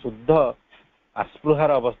ଏକ ଶୁଦ୍ଧ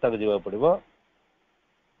ଆସ୍ପୃହାର ଅବସ୍ଥାକୁ ଯିବାକୁ ପଡିବ।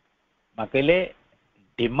 ମା କହିଲେ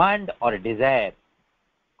demand or desire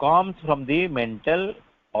comes from the mental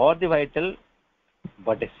or the vital,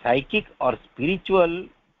 but a psychic or spiritual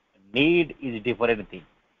need is different thing.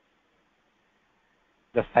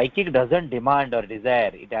 The psychic doesn't demand or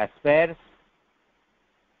desire, it aspires,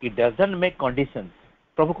 it doesn't make conditions.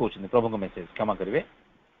 प्रभु कहते प्रभु message क्षमा करेंगे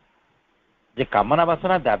जे कामना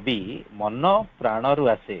वासना दाबी मन प्राण रु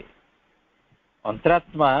आसे,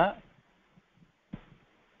 अंतरात्मा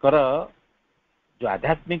कर जो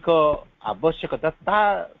आध्यात्मिक आवश्यकता ता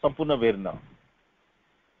संपूर्ण वीर्ण।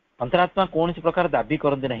 अंतरात्मा कौन प्रकार दाबी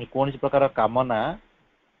करती नहीं, कौन प्रकार कामना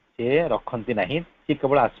से रखती नहीं, सी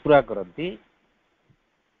केवल आस्पृहा करती,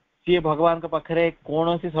 सी भगवान के पाखरे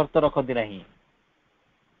कौन सी शर्त रखती नहीं।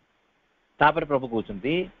 तापर प्रभु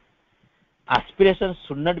कहते aspiration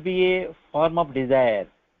should not be a form of desire,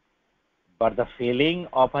 but the feeling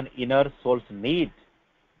of an inner soul's need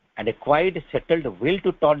and a quite settled will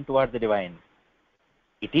to turn towards the divine.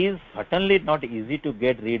 It is certainly not easy to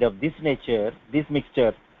get rid of this nature, this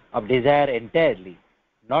mixture of desire entirely.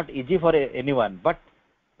 not easy for anyone, but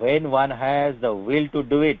when one has the will to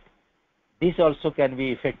do it, this also can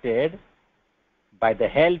be effected by the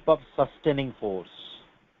help of sustaining force.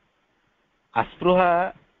 आस्पृहा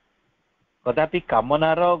कदापि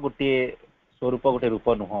कामनार गोटे स्वरूप गोटे रूप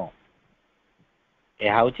नुह,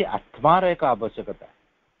 यह हूँ आत्मार एक आवश्यकता।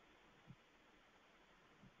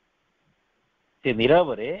 से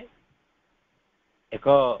नीरव रे एक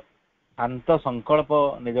शांत संकल्प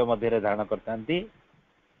निज मध्य धारण करता,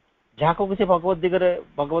 जहाँ को किसी भगवत दिगरे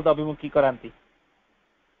भगवत अभिमुखी कराती।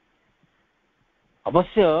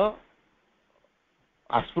 अवश्य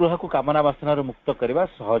आस्पृहा को कामना वासना मुक्त करने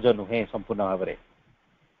सहज नुहे संपूर्ण भाव में,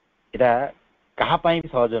 यहाँ कहापाई भी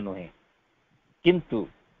सहज नुहे, किंतु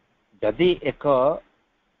जदि एक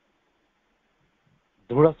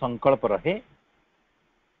दृढ़ संकल्प रहे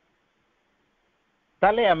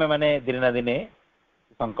ताले आमे माने दिन ना दिने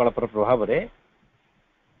संकल्प प्रभाव में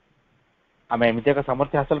आम एमती एक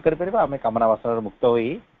सामर्थ्य हासिल कर आम कामना वासना मुक्त हो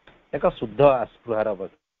एक शुद्ध आस्पृहार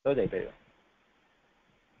अवस्था जापर,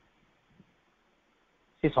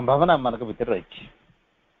 से संभावना आम मान भीतर रही।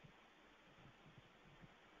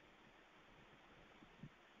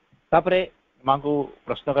 माँ को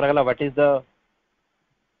प्रश्न करागला, what is the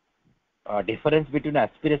difference between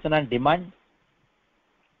aspiration and demand?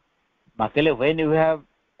 माँ कहले, when you have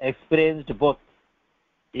experienced both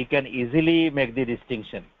you can easily make the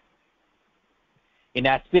distinction. In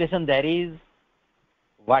aspiration there is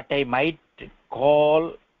what I might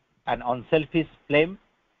call an unselfish flame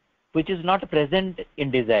which is not present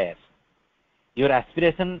in desire. Your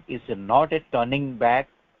aspiration is not a turning back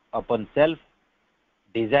upon self.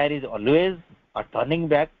 Desire is always a turning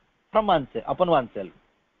back from oneself, upon oneself.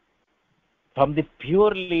 From the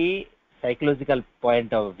purely psychological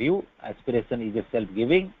point of view, aspiration is a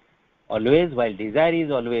self-giving always, while desire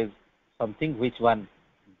is always something which one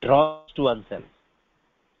draws to oneself.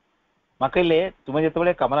 कहले तुम्हें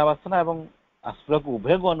जो कामना वासना एवं आस्पृह को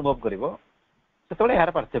उभय को अनुभव कर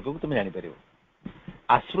यार पार्थक्य को तुम जापर।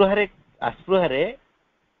 आस्पृह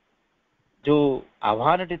जो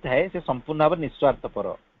आह्वान थाए से संपूर्ण भाव निस्वार्थपर,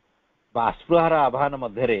 आस्पृहार आह्वान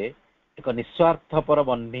मध्य एक निस्वार्थपर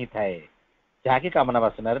बन्ही थाए जहाँकि कामना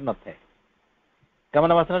वासना न थाए।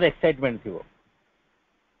 कामना वासना एक्साइटमेंट थी,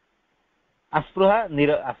 आस्पृहा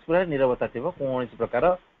नीरवता थी, कौन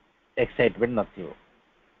प्रकार एक्साइटमेंट न।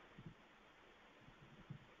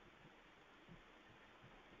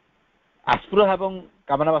 आस्पृहा एवं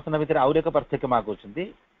कामना वासना भितर आउर एक पार्थक्य माँ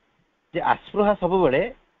कहते आस्पृहा सब बेले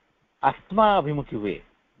आत्मा अभिमुखी हुए,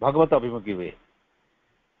 भगवत अभिमुखी हुए।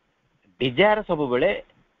 डिजायर सब बेले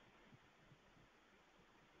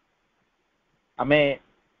आमे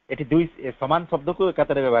एठी दुई समान शब्द को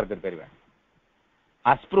एकातर व्यवहार कर परिबा।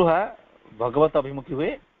 आस्पृहा भगवत अभिमुखी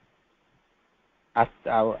हुए,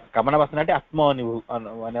 कामना वासना आत्म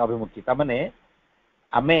माने अभिमुखी। तामाने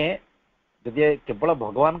आमे जदि केवल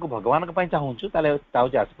भगवान को चाहूँ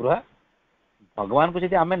ताहूँ आस्पृहा, भगवान को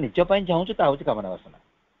जदि आमे निज चाहूँ ताहूँ कामना वासना।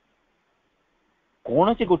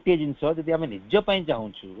 कौन सी गोटे जिनस जदि आमे निज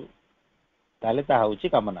चाहूँ ताले ताहूँ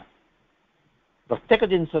कामना। प्रत्येक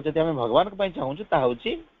जिनस जदि आमे भगवान को चाहूँ ताहूँ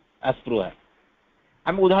आस्पृहा।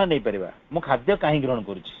 आम उदाहरण नहीं पारिबा, मु खाद्य कहीं ग्रहण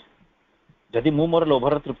करुछि, जदि मु मोर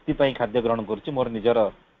लोभर तृप्ति पाई खाद्य ग्रहण करुछि, मोर निजर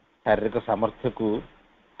शारीरिक सामर्थ्य को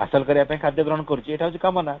हासिल करने खाद्य ग्रहण करुछि, एटा होछि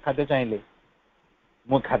कामना। खाद्य चाहिए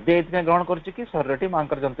मु खाद्य एथि ग्रहण करुछि कि शरीरटी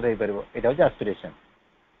मांकर जंत्र हो पारिबो, एटा होछि एस्पिरेशन।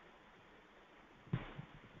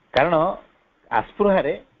 कारण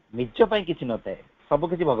आस्पृहारे निज पई किछि न थाए, सब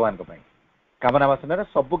किछि भगवान को पई। कामना वासना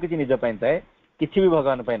सब किछि निज पई थाए, किछि भी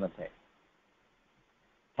भगवान पई न थाए।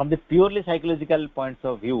 From the purely psychological points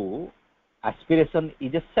of view, aspiration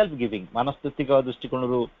is a self-giving. मानस्थितिक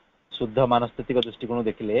दृष्टिकोण शुद्ध मानस्थितिक दृष्टिकोण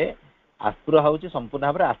देखिले आस्पृहा होछि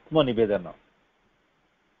संपूर्ण भाव आत्मनिवेदन।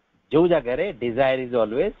 जो जगह desire is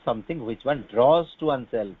always something which one drawers to one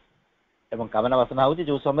self. एवं कामना वासना होछि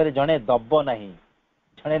जो समय जड़े दब नहीं,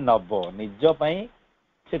 जड़े नब निज पई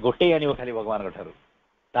से गोटे आनिबो खाली भगवान ठारू,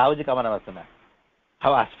 ता होछि कामना वासना।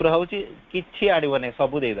 हाउ आस्पृहा होछि किछि आनिबो नै,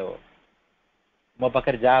 सब देई देबो। मो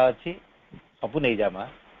पाखे जहाँ अच्छी सब नहीं जा, माँ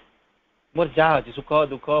मोर जहाँ अच्छी सुख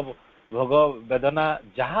दुख भोग वेदना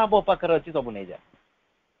जहाँ मो पाखे अच्छी सब नहीं जा।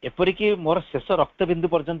 एपरिक मोर शेष रक्त बिंदु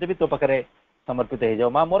पर्यंत भी तो पाखे समर्पित हो जाओ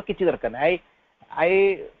माँ, मोर किसी दरकार नहीं।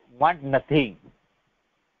 I want nothing,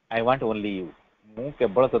 I want only you. मु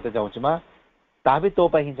केवल तोते चाहूँगी माँ, ता भी तो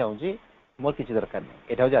ही चाहूँगी, मोर किसी दरकार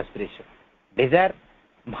नहीं। एटा होछि एस्पिरेशन। डिजायर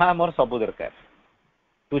माँ मोर सब दरकार,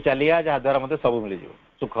 तू चलिया जहाँ द्वारा मत सब मिल जाओ,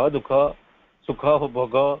 सुख दुख सुख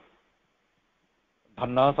भोग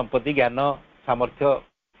धन संपत्ति ज्ञान सामर्थ्य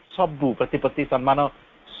सबू प्रतिपत्ति सम्मान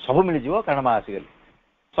सब मिल जाव, कारण माँ आसीगली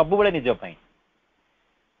सब बेले निज पाई।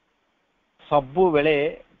 सबु बेले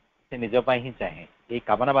से निज ପାଇଁ ହିଁ ଚାहे ये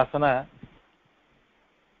कामना वासना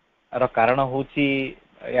ର कारण होची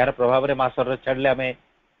यार प्रभाव रे मा शरीर छाड़ले आमे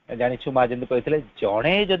जानिछु मा जंतु कहथिले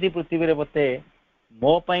जणे जदि पृथ्वी रे मते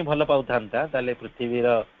मो पई भल पाउथांता ताले पृथ्वी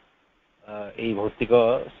रो ए भौतिक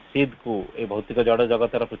सीध को ए भौतिक जड़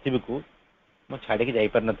जगतर पृथ्वी को मो छाड़ी के जाई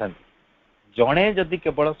पर न थांती जणे जदि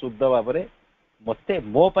केवल शुद्ध भाव मते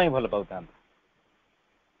मो पई भल पाउथांता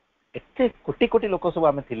एते कोटि कोटि लोक सब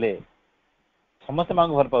आमे थिले समस्त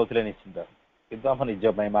मांग भल पाउथिले निश्चित किंतु हम निज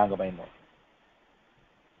पई मांग पई न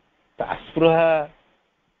तो आस्पृहा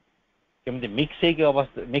केमती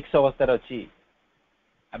मिक्स अवस्था अच्छी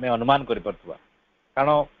आम अनुमान कर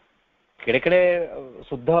कारण केड़े केड़े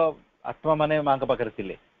शुद्ध आत्मा माने माँ पाखे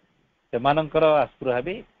थे से आस्पृहा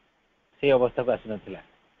भी से अवस्था को आसी नाला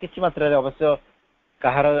कि मात्रा अवश्य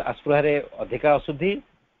कहार आस्पृह अधिका अशुद्धि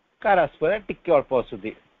कार आस्पृह टिके अल्प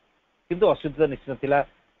अशुद्धि किंतु अशुद्धि तो निश्चित था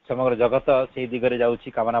समग्र जगत से दिगरे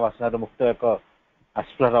जाऊँगी कामना वासनार मुक्त एक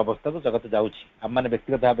आस्पृहर अवस्था को जगत जाऊँगी आम मैंने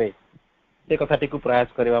व्यक्तिगत भाव से कथाटी को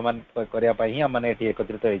प्रयास करने आम मैंने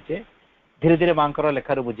एकत्रित होइछे धीरे धीरे माँ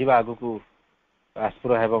लेखार बुझा आग को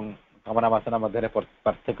आस्पृह एवं कामना वासना मध्य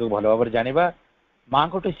पार्थक्य को भल भाव जाना माँ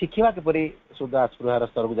को शिखा किपरि शुद्ध आस्पृहार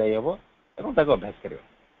स्तर को जाइब और अभ्यास कर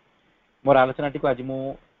मोर आलोचना टी आज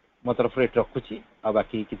मो तरफ रखुची आ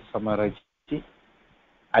बाकी किसी समय रही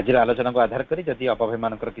आज आलोचना को आधार करी जदि अपभाई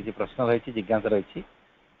मान किसी प्रश्न रही जिज्ञासा रही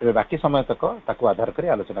तेज बाकी समय तक आधार कर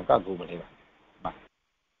आलोचना को आगू बढ़ेगा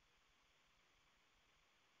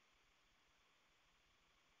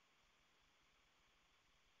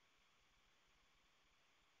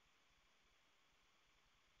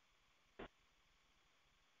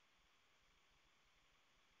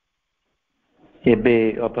ଏବେ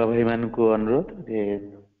ଅପା ଭାଇ ମାନଙ୍କୁ ଅନୁରୋଧ ଯେ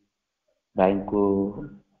ଭାଇଙ୍କୁ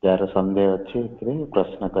ଯାହାର ସନ୍ଦେହ ଅଛି ଏଥିରେ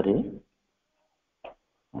ପ୍ରଶ୍ନ କରିବେ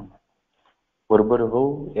ପୂର୍ବରୁ ହଉ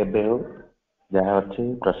ଏବେ ହଉ ଯାହା ଅଛି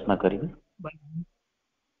ପ୍ରଶ୍ନ କରିବେ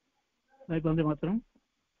ଭାଇ ବନ୍ଦେ ମାତରମ୍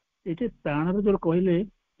ଏଠି ପ୍ରାଣର ଯୋଉ କହିଲେ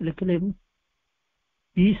ଲେଖିଲେ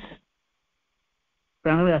ପିସ୍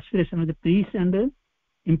ପ୍ରାଣର ଆସ୍ପିରେସନ ଅଛି ପିସ୍ ଆଣ୍ଡ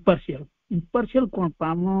ଇମ୍ପାର୍ସିଆଲ କଣ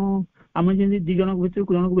ଆମେ ଯେମିତି ଦି ଜଣଙ୍କ ଭିତରୁ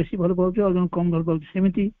ଜଣକୁ ବେଶୀ ଭଲ ପାଉଛୁ ଆଉ ଜଣ କମ ଭଲ ପାଉଛୁ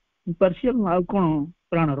ସେମିତି ଇମ୍ପାର୍ସିଆଲ ଆଉ କଣ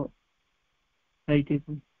ପ୍ରାଣର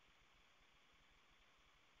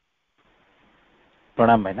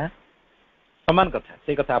प्रणाम भाई ना समान कथा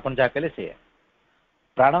से कथा अपन जहाँ कहले से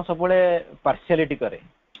प्राण सब पार्शियालिटी करे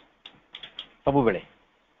सब बेले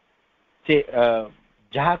से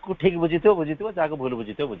जहाँ को ठीक बुझी जहाँ को भूल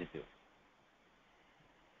बुझी सी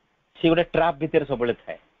गोटे ट्राप भितर सब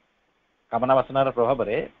थाए कामना वासनार प्रभाव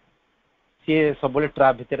में सी सब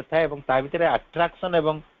ट्राप भितर थाए ता भितर अट्राक्शन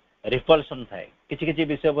एवं रिपल्सन थाए किसी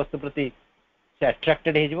विषय वस्तु प्रति से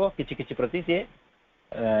अट्राक्टेड हो किसी प्रति सी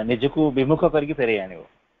निजको विमुख करके फेर आण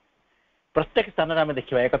प्रत्येक स्थान में आम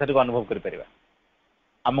देखा एक कथा अनुभव कर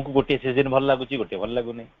आमको गोटे सीजन भल लगुच गोटे भल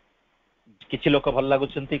लगुनि किसी लोक भल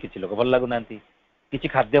लगुंट किसी लोक भल लगुना कि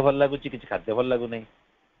खाद्य भल लगुच कि खाद्य भल लगुना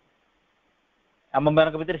आम मान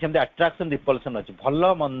भर सेमती अट्राक्शन रिपल्सन अच्छी भल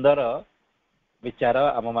मंदर विचार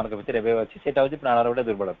आम मान भर अच्छी से हूँ प्राणर गोटे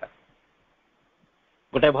दुर्बलता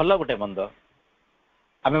गोटे भल गोटे मंद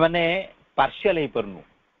आम मैंने पार्शियल हो पारनु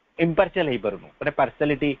इम्पार्शियल हो पारनु गोटे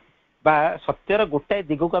पार्शियालिटी बा सत्यर गोटाए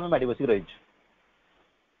दिग को आम माड़ बसिक रही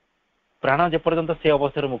प्राण जेपर्यंत से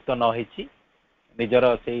अवस्था मुक्त न हो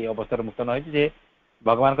निजर से अवस्था मुक्त न हो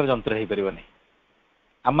भगवान जंत्र हो पार नहीं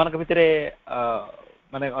आम मान भर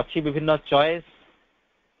माने अच्छी विभिन्न चॉइस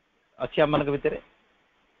अच्छी आम मान भर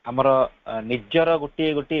आमर निजर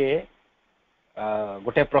गोटे गोटे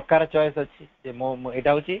गोटे प्रकार चॉइस अच्छी यहाँ हूँ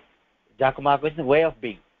जहाँ को माँ कह वे ऑफ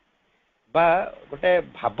बीइंग बा गोटे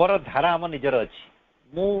भावर धारा आम निजर अच्छी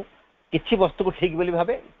मु किसी वस्तु को ठीक बोली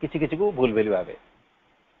भावे किसी को भूल बोली भावे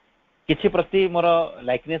किसी प्रति मोर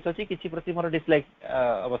लाइकनेस अच्छी किसी प्रति मोर डिसलाइक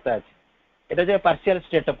अवस्था अच्छी यहाँ जो पार्शियल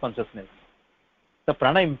स्टेट ऑफ कॉन्शियसनेस तो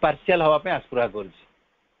प्राण इम्पार्शियल हाँपे आस्पृहा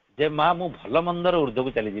कर माँ मु भल मंदर ऊर्ध्व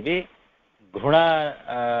को चलीजी घृणा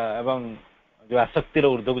एवं जो आसक्तिर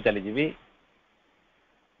ऊर्ध्व को चलीजी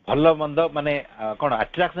भल मंद माने कौन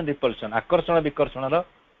अट्राक्शन रिपल्सन आकर्षण विकर्षण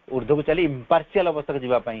ऊर्ध्व को चली इम्पार्शियल अवस्था को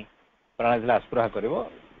जीवाई प्राण जो आस्पृहा कर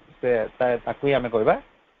आम कह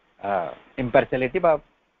इम्पार्शियालिटी बा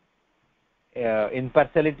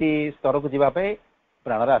इम्पार्शियालिटी स्तर को जीवाई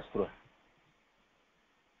प्राणर आस्पृहा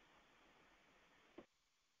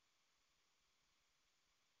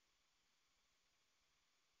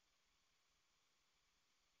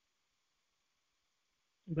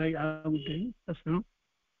भाई गोटे प्रश्न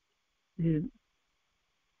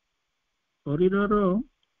शरीर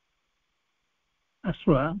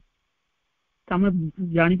आश्वा ଆମେ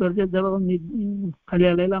ଜାଣିପାରୁଛେ ଖାଲି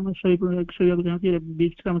ଲାଗିଲା ଆମେ ଶୋଇବାକୁ ଚାହୁଁଛେ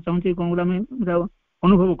ବିଶ୍ରାମ ଚାହୁଁଛେ କଣ ଗୋଟେ ଆମେ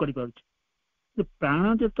ଅନୁଭବ କରିପାରୁଛେ। ପ୍ରାଣ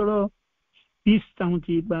ଯେତେବେଳେ ପିସ୍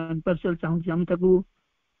ଚାହୁଁଛି ବା ଇମ୍ପାର୍ସିଆଲ ଚାହୁଁଛି ଆମେ ତାକୁ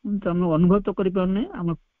ଆମେ ଅନୁଭବ ତ କରିପାରୁନେ, ଆମ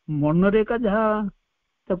ମନରେ ଏକା ଯାହା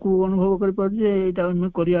ତାକୁ ଅନୁଭବ କରିପାରୁଛେ ଏଇଟା ଆମେ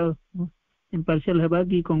କରିବା ଇମ୍ପାର୍ସିଆଲ ହେବା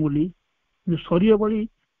କି କଣ ବୋଲି। ଶରୀର ଭଳି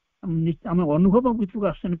ଆମେ ଅନୁଭବ ଭିତରକୁ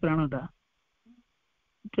ଆସୁନି ପ୍ରାଣଟା,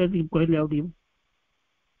 କହିଲେ ଆଉ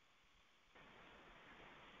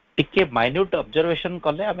ଟିକେ ମାଇନ୍ୟୁଟ ଅବଜର୍ଭେସନ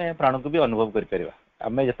କଲେ ଆମେ ପ୍ରାଣକୁ ବି ଅନୁଭବ କରିପାରିବା।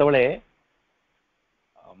 ଆମେ ଯେତେବେଳେ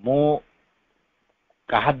ମୁଁ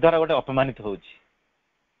କାହା ଦ୍ୱାରା ଗୋଟେ ଅପମାନିତ ହଉଛି,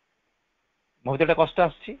 ମୋ ଭିତରେ ଗୋଟେ କଷ୍ଟ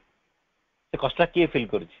ଆସୁଛି, ସେ କଷ୍ଟଟା କିଏ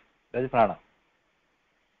ଫିଲ୍ କରୁଛି? ପ୍ରାଣ।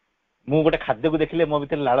 ମୁଁ ଗୋଟେ ଖାଦ୍ୟକୁ ଦେଖିଲେ ମୋ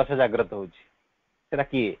ଭିତରେ ଲାଳସା ଜାଗ୍ରତ ହଉଛି, ସେଟା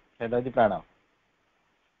କିଏ? ସେଟା ହଉଛି ପ୍ରାଣ।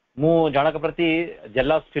 ମୁଁ ଜଣକ ପ୍ରତି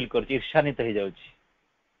ଜେଲସ୍ ଫିଲ୍ କରୁଛି, ଈର୍ଷାନ୍ୱିତ ହେଇଯାଉଛି,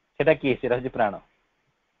 ସେଟା କିଏ? ସେଟା ହଉଛି ପ୍ରାଣ।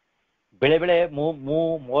 ବେଳେ ବେଳେ ମୁଁ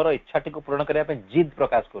ମୋର ଇଚ୍ଛାଟିକୁ ପୂରଣ କରିବା ପାଇଁ ଜିଦ୍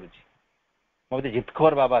ପ୍ରକାଶ କରୁଛି, ମୋ ଭିତରେ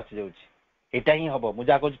ଜିଦଖୋର ଭାବ ଆସିଯାଉଛି, ଏଇଟା ହିଁ ହବ, ମୁଁ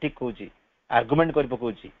ଯାହା କହୁଛି ଠିକ କହୁଛି, ଆର୍ଗୁମେଣ୍ଟ କରି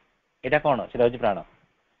ପକଉଛି, ଏଇଟା କଣ? ସେଟା ହଉଛି ପ୍ରାଣ।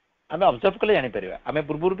 ଆମେ ଅବଜର୍ଭ କଲେ ଜାଣିପାରିବା। ଆମେ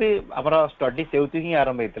ପୂର୍ବରୁ ବି ଆମର ଷ୍ଟଡି ସେଇଠୁ ହିଁ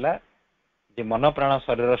ଆରମ୍ଭ ହେଇଥିଲା ଯେ ମନ ପ୍ରାଣ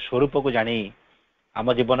ଶରୀରର ସ୍ୱରୂପକୁ ଜାଣି ଆମ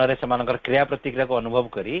ଜୀବନରେ ସେମାନଙ୍କର କ୍ରିୟା ପ୍ରତିକ୍ରିୟାକୁ ଅନୁଭବ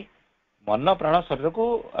କରି ମନ ପ୍ରାଣ ଶରୀରକୁ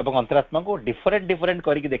ଏବଂ ଅନ୍ତରାତ୍ମାକୁ ଡିଫରେଣ୍ଟ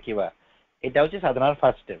କରିକି ଦେଖିବା, ଏଇଟା ହଉଛି ସାଧନାର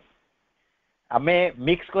ଫାର୍ଷ୍ଟ ଷ୍ଟେପ୍। ଆମେ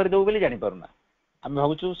ମିକ୍ସ କରିଦେବୁ ବୋଲି ଜାଣିପାରୁନା, ଆମେ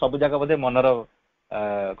ଭାବୁଛୁ ସବୁ ଜାଗା ବୋଧେ ମନର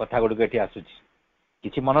କଥା ଗୁଡ଼ିକ ଏଠି ଆସୁଛି,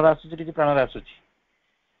 କିଛି ମନର ଆସୁଛି, କିଛି ପ୍ରାଣର ଆସୁଛି।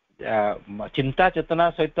 ଚିନ୍ତା ଚେତନା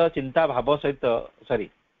ସହିତ, ଚିନ୍ତା ଭାବ ସହିତ,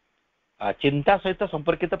 ଚିନ୍ତା ସହିତ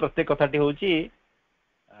ସମ୍ପର୍କିତ ପ୍ରତ୍ୟେକ କଥାଟି ହଉଛି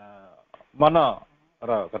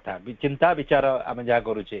ମନର କଥା। ଚିନ୍ତା ବିଚାର ଆମେ ଯାହା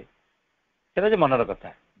କରୁଛେ ସେଟା ହଉଛି ମନର କଥା।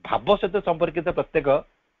 ଭାବ ସହିତ ସମ୍ପର୍କିତ ପ୍ରତ୍ୟେକ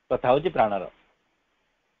କଥା ହଉଛି ପ୍ରାଣର।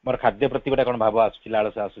 ମୋର ଖାଦ୍ୟ ପ୍ରତି ଗୋଟେ କଣ ଭାବ ଆସୁଛି,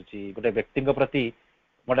 ଲାଳସା ଆସୁଛି, ଗୋଟେ ବ୍ୟକ୍ତିଙ୍କ ପ୍ରତି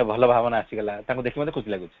ଗୋଟେ ଭଲ ଭାବନା ଆସିଗଲା, ତାଙ୍କୁ ଦେଖି ମୋତେ ଖୁସି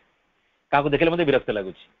ଲାଗୁଛି, କାହାକୁ ଦେଖିଲେ ମୋତେ ବିରକ୍ତ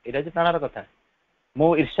ଲାଗୁଛି, ଏଇଟା ହଉଛି ପ୍ରାଣର କଥା। ମୁଁ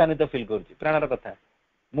ଈର୍ଷାନ୍ୱିତ ଫିଲ୍ କରୁଛି, ପ୍ରାଣର କଥା।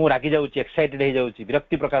 ମୁଁ ରାଗି ଯାଉଛି, ଏକ୍ସାଇଟେଡ୍ ହେଇଯାଉଛି,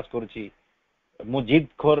 ବିରକ୍ତି ପ୍ରକାଶ କରୁଛି, ମୁଁ ଜିଦ୍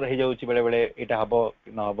ଖୋର ହେଇଯାଉଛି, ବେଳେ ବେଳେ ଏଇଟା ହବ କି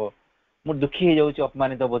ନ ହବ, ମୁଁ ଦୁଃଖୀ ହେଇଯାଉଛି,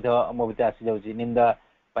 ଅପମାନିତ ବୋଧ ମୋ ଭିତରେ ଆସିଯାଉଛି, ନିନ୍ଦା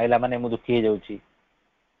ପାଇଲା ମାନେ ମୁଁ ଦୁଃଖୀ ହେଇଯାଉଛି,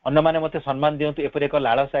 ଅନ୍ୟମାନେ ମୋତେ ସମ୍ମାନ ଦିଅନ୍ତୁ, ଏପରି ଏକ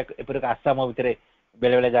ଲାଳସା, ଏପରି ଏକ ଆଶା ମୋ ଭିତରେ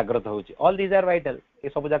ବେଳେ ବେଳେ ଜାଗ୍ରତ ହଉଛି। All these are vital. ଏ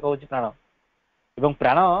ସବୁ ଯାକ ହଉଛି ପ୍ରାଣ। ଏବଂ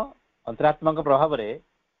ପ୍ରାଣ ଅନ୍ତରାତ୍ମାଙ୍କ ପ୍ରଭାବରେ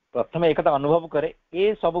ପ୍ରଥମେ ଏକଥା ଅନୁଭବ କରେ, ଏ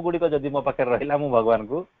ସବୁ ଗୁଡ଼ିକ ଯଦି ମୋ ପାଖରେ ରହିଲା ମୁଁ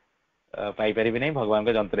ଭଗବାନଙ୍କୁ ପାଇପାରିବି ନାହିଁ, ଭଗବାନଙ୍କ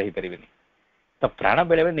ଯନ୍ତ୍ର ହେଇପାରିବିନି। ତ ପ୍ରାଣ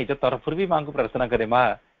ବେଳେ ବେଳେ ନିଜ ତରଫରୁ ବି ମାଙ୍କୁ ପ୍ରାର୍ଥନା କରେ, ମା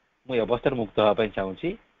ମୁଁ ଏ ଅବସ୍ଥାରେ ମୁକ୍ତ ହେବା ପାଇଁ ଚାହୁଁଛି,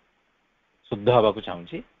 ଶୁଦ୍ଧ ହେବାକୁ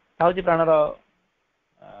ଚାହୁଁଛି। ତା ହଉଛି ପ୍ରାଣର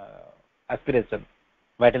ଆସ୍ପିରେସନ,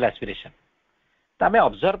 ଭାଇଟାଲ ଆସ୍ପିରେସନ। ତ ଆମେ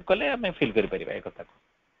ଅବଜର୍ଭ କଲେ ଆମେ ଫିଲ୍ କରିପାରିବା ଏ କଥାକୁ।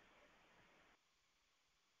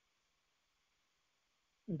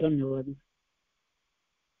 ଧନ୍ୟବାଦ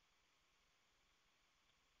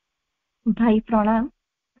ଭାଇ ପ୍ରଣାମ।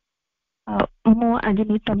 ମୁଁ ଆଜି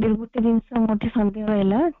ଟପିକ ଗୋଟେ ଜିନିଷ ମତେ ସନ୍ଦେହ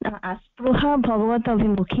ହେଲା, ଆସ୍ପୃହା ଭଗବତ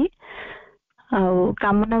ଅଭିମୁଖୀ ଆଉ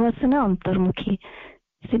କାମନା ବାସନା ଅନ୍ତର୍ମୁଖୀ,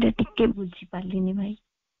 ସେଟା ଟିକେ ବୁଝିପାରିଲିନି ଭାଇ।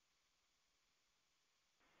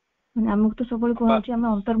 ଆମକୁ ତ ସବୁବେଳେ କୁହାଯାଉଛି ଆମେ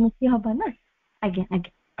ଅନ୍ତର୍ମୁଖୀ ହବା ନା। ଆଜ୍ଞା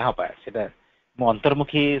ଆଜ୍ଞା। ହଁ ପା, ସେଟା ମୁଁ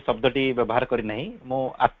ଅନ୍ତର୍ମୁଖୀ ଶବ୍ଦଟି ବ୍ୟବହାର କରିନାହିଁ, ମୁଁ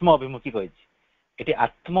ଆତ୍ମ ଅଭିମୁଖୀ କହିଛି। ଏଠି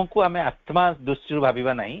ଆତ୍ମକୁ ଆମେ ଆତ୍ମା ଦୃଷ୍ଟିରୁ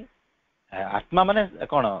ଭାବିବା ନାହିଁ। ଆତ୍ମା ମାନେ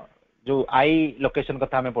କଣ? ଯୋଉ ଆଇ ଲୋକେସନ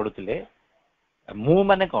କଥା ଆମେ ପଢୁଥିଲେ, ମୁଁ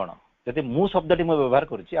ମାନେ କଣ? ଯଦି ମୁଁ ଶବ୍ଦଟି ମୁଁ ବ୍ୟବହାର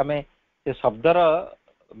କରୁଛି, ଆମେ ସେ ଶବ୍ଦର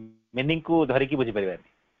ମିନିଂକୁ ଧରିକି ବୁଝିପାରିବାନି।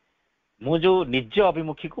 ମୁଁ ଯୋଉ ନିଜ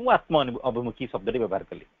ଅଭିମୁଖୀକୁ ମୁଁ ଆତ୍ମ ଅଭିମୁଖୀ ଶବ୍ଦଟି ବ୍ୟବହାର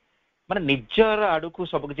କଲି, ମାନେ ନିଜର ଆଡକୁ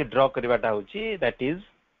ସବୁ କିଛି ଡ୍ର କରିବାଟା ହଉଛି ଦ୍ୟାଟ ଇଜ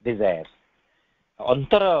ଡିଜାୟାର।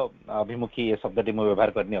 ଅନ୍ତର ଅଭିମୁଖୀ ଏ ଶବ୍ଦଟି ମୁଁ ବ୍ୟବହାର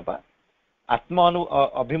କରିନି ଅପା। ଆତ୍ମ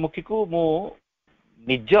ଅଭିମୁଖୀକୁ ମୁଁ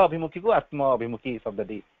ନିଜ ଅଭିମୁଖୀକୁ ଆତ୍ମ ଅଭିମୁଖୀ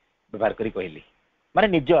ଶବ୍ଦଟି ବ୍ୟବହାର କରି କହିଲି, ମାନେ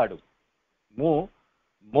ନିଜ ଆଡୁ। ମୁଁ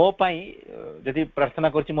ମୋ ପାଇଁ ଯଦି ପ୍ରାର୍ଥନା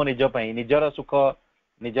କରୁଛି, ମୋ ନିଜ ପାଇଁ, ନିଜର ସୁଖ,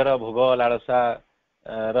 ନିଜର ଭୋଗ ଲାଳସା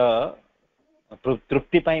ର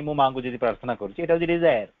ତୃପ୍ତି ପାଇଁ ମୁଁ ମାଙ୍କୁ ଯଦି ପ୍ରାର୍ଥନା କରୁଛି, ଏଇଟା ହଉଛି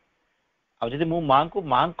ଡିଜାୟାର। ଆଉ ଯଦି ମୁଁ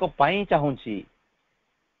ମାଙ୍କ ପାଇଁ ଚାହୁଁଛି,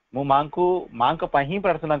 ମୁଁ ମାଙ୍କ ପାଇଁ ହିଁ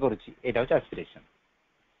ପ୍ରାର୍ଥନା କରୁଛି, ଏଇଟା ହଉଛି ଆସ୍ପିରେସନ।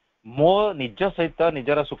 ମୋ ନିଜ ସହିତ,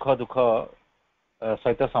 ନିଜର ସୁଖ ଦୁଃଖ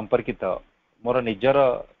ସହିତ ସମ୍ପର୍କିତ, ମୋର ନିଜର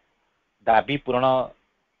ଦାବି ପୂରଣ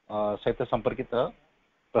ସହିତ ସମ୍ପର୍କିତ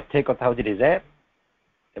ପ୍ରତ୍ୟେକ କଥା ହଉଛି ଡିଜାୟାର।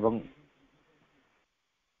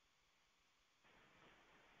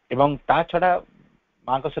 ଏବଂ ତା ଛଡା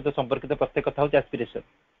ମାଙ୍କ ସହିତ ସମ୍ପର୍କିତ ପ୍ରତ୍ୟେକ କଥା ହଉଛି ଆସ୍ପିରେସନ।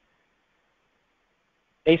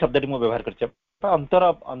 ଏଇ ଶବ୍ଦଟି ମୁଁ ବ୍ୟବହାର କରିଛି।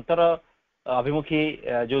 ଅନ୍ତର ଅଭିମୁଖୀ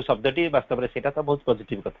ଯୋଉ ଶବ୍ଦଟି, ବାସ୍ତବରେ ସେଇଟା ତ ବହୁତ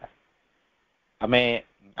ପଜିଟିଭ କଥା। ଆମେ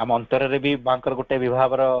ଆମ ଅନ୍ତରରେ ବି ମାଙ୍କର ଗୋଟେ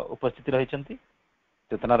ବିଭାବର ଉପସ୍ଥିତି ରହିଛନ୍ତି,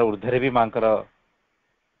 ଚେତନାର ଉର୍ଦ୍ଧ୍ୱରେ ବି ମାଙ୍କର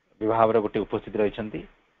ବିଭାବର ଗୋଟେ ଉପସ୍ଥିତି ରହିଛନ୍ତି।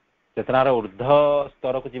 चेतनार ऊर्ध्व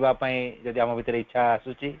स्तर को जीवाई जदि आम भितर इच्छा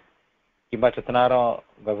आसूची कि चेतनार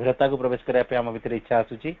गभीरता को प्रवेश करने आम भितर इच्छा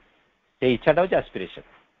आसूची से इच्छाटा हूँ एस्पिरेशन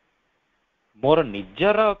मोर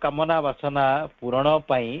निजर कामना वासना पूरण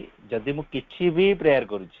पाई जदि मु किछि भी प्रेयर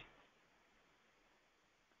करुछि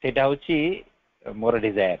सेटा हूँ मोर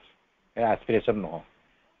डिजायर एस्पिरेशन नुह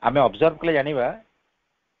आम ऑब्जर्व कले जानिबा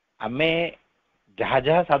आमे जहा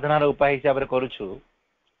जहा साधनार उपाय हिसाब से करुछु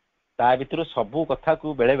ता भितर सबू कथा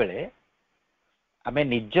को बेले बेले आमे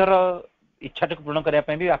निजर इच्छा पूर्ण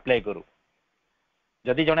करने भी अप्लाई करूँ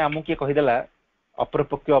जदि जने आमु किए कहीदेला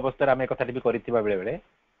अपरपक्ष अवस्था आम कथा भी करिथिबा बेले बेले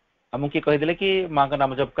आमु किए कहीदेले कि माँ का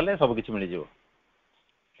नाम जप कले सब किछि मिल जिवो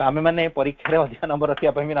तो आमे माने परीक्षा रे अधिक नंबर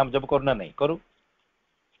रखिया भी नाम जप करना नहीं करू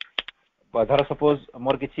धर सपोज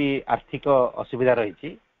मोर किछि आर्थिक असुविधा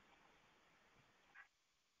रही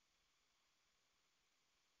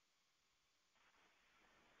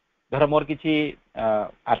धर मोर किछि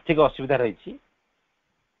आर्थिक असुविधा रही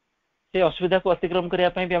से असुविधा को अतिक्रम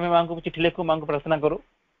करने भी आम माँ को चिठी लिखू माँ को प्रार्थना करू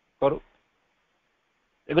करू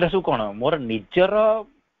एगुरा सब कौन मोर निजर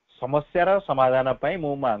समस्यार समाधान पाई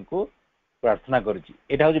मु माँ को प्रार्थना करुच्ची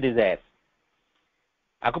एटा हूँ डिजायर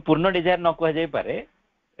आपको पूर्ण डिजायर न कह जाई पारे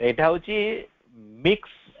एटा हूँ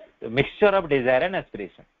mixture of desire and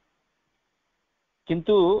aspiration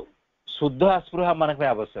किंतु शुद्ध आस्पृहा मान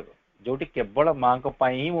आवश्यक जोटी केवल माँ को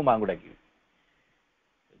पाई ही मु माँ को डाकी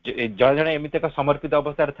जड़े जड़े एमती एक समर्पित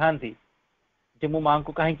अवस्था था मु माँ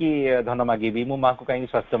को कहीं धन मागिबी मु माँ को कहीं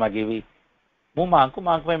स्वास्थ्य मागिबी मु माँ को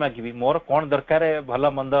मागिबी मोर कौन दरकार भल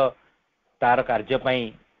मंद तार कार्यपाई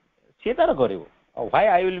सी तार कर why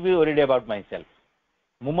I will be worried about my self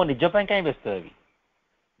मु मो निज कहीं व्यस्त हेबी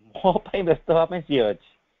मो व्यस्त हाँपाई सी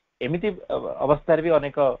अच्छी एमती अवस्था भी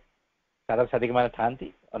अनेक साधक साधिक मैंने था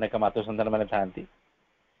अनेक मातृ सन्तान मैंने था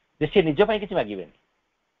सी निज किसी मागे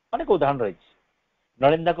अनेक उदाहरण रही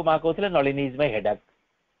नलिंदा को माँ कहते नलिनी इज माई हेडाक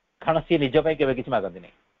कारण सी निज केवे किसी मागती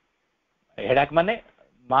नहीं हेडाक माने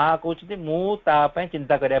माँ कहते मुझे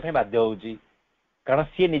चिंता करने बाध्य होउची कारण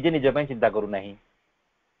सी निजे निज चिंता करूना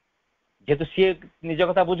जेहेतु सी निज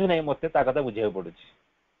कथा बुझु ना मत कथा बुझे पड़ू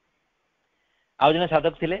आउ जने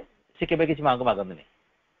साधक थे सी केवे किसी माँ को मागती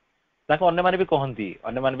नहीं अन्य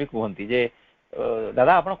मैंने भी कहती जे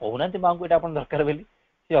दादा आप कहूना माँ को यहाँ दरकार बोली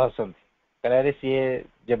सी हसती कहले अरे सी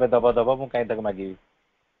जब दब दब मु कहीं मागिबी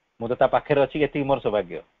मु तो पाखे अच्छी ये मोर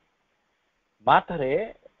सौभाग्य माँ थे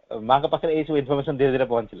माँ पाखे यही सब इनफर्मेशन धीरे धीरे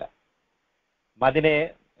पहुंचला माँ दिने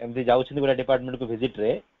एमती जाऊँ गोटे डिपार्टमेंट को विजिट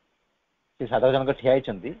रे से साधक जनक ठिया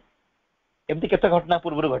एमती केते घटना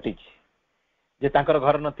पूर्व घटी जे तांकर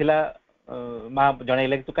घर नथिला माँ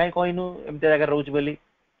जनइले तू कहीं कहनु एमती जगह रोच बोली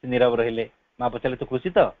नीरव रहिले माँ पचारे तू खुशी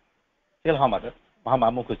तो हाँ माँ हाँ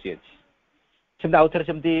माँ मु खुशी अच्छी सेमती आउ थे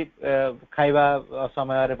सेमती खाइबा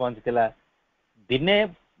समय पहुंची दिने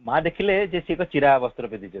माँ देखिले जे सी एक चिरा वस्त्र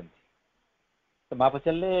पिंधि तो माँ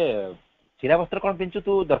पचारे चिरा वस्त्र कौन पिंधु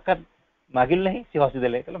तू दरकार मागिल नहीं सी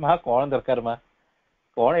हसीदे कहले माँ कौन दरकार माँ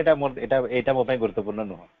कौन एटा मोर एटा मो गुरुत्वपूर्ण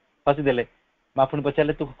नुह हसीदे माँ पुणी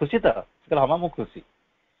पचारे तू खुशी तो हाँ माँ मु खुशी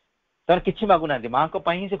तर किसी मागुना माँ को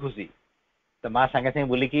ही से खुशी तो माँ सांगे सांगे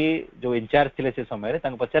बुलिकी जो इंचार्ज थे से समय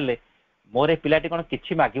पचारे मोर ए पिलाटी कौन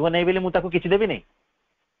किसी मागव नहीं बोली मुझे किसी देवी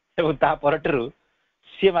नहीं परठू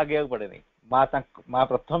सी मागे पड़े नहीं माँ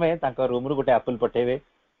प्रथम रूम रू गोटे आपिल पठेबे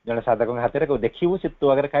जड़े साधक हाथ में देखू सी तू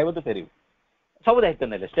आगे खाइब तू फेरु सब दायित्व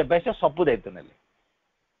ने स्टेप बाय स्टेप सब दायित्व ने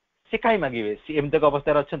सी कहीं मागे सी एमती एक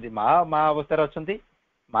अवस्था अच्छा माँ माँ अवस्था अच्छा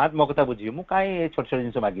माँ मो कथा बुझी मुझे कहीं छोट छोट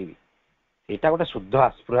जिन मागिबी यहाँ गोटे शुद्ध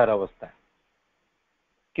आस्पृहार अवस्था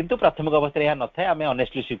किंतु प्राथमिक अवस्था यह न था आम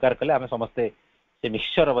अनेस्टली स्वीकार कले आम समस्ते से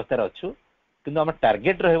मिक्सचर अवस्था अच्छु किंतु आम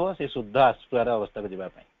टार्गेट रही शुद्ध आस्पृहार अवस्था को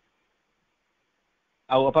जावाई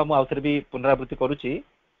आपा मुझे भी पुनरावृत्ति करुच्ची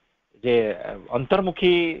जे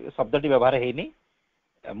अंतर्मुखी शब्दटी व्यवहार हैनी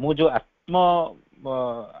मु जो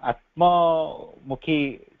आत्ममुखी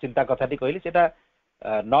चिंता कथाटी कहली सेटा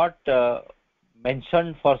not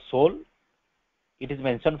mention for soul it is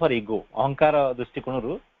mention for इगो अहंकार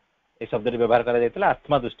दृष्टिकोण ए शब्द व्यवहार करा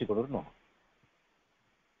आत्मा दृष्टिकोण नुह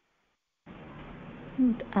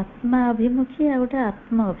आत्मा अभिमुखी आ गोटे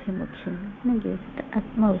आत्मा अभिमुखी नहीं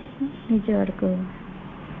आत्मा निज आड़ को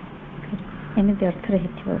एमती अर्थ रही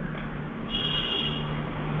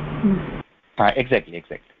हाँ एग्जैक्टली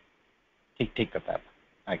ठीक ठीक कथा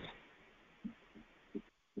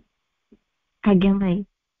आज्ञा भाई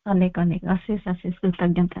अनेक अनेक अशेष अशेष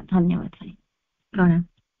कृतज्ञता धन्यवाद भाई प्रणाम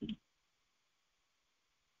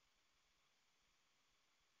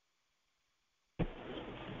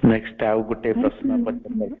नेक्स्ट आउ गोटे प्रश्न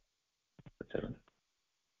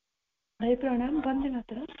भाई प्रणाम वंदे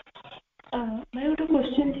मातरम भाई गोटे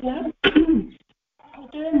क्वेश्चन थिला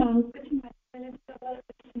जेते मां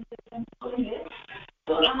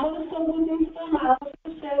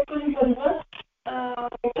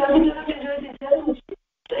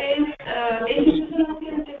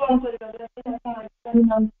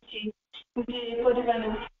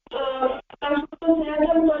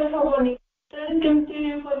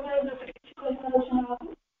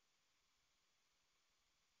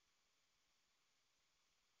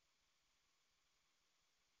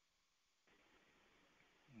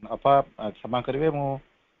अपा क्षमा करेंगे मु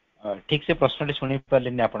ठीक से प्रश्न शुणी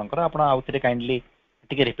पारे आपंकर आप आउ थे काइंडली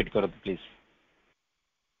टिके रिपीट करूँ प्लीज।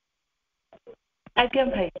 आज्ञा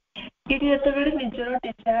भाई ये जिते निजर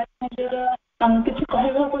टीचर निजर किसी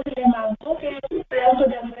कहवाक माँ को प्रेयर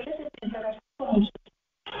कर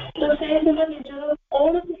तो से निजर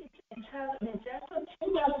कौन इच्छा डिजायर अच्छी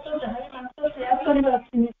तो जहाँ भी मानस सेयार करवा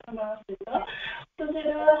माँ सहित तो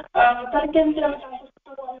तार केमती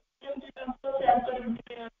सेयार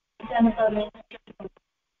कर जानीपारे।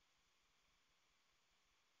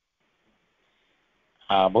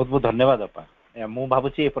 हाँ बहुत बहुत धन्यवाद अपा मु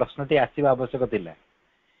भावुची प्रश्नटी आसवा आवश्यक थिला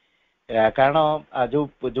कारण जो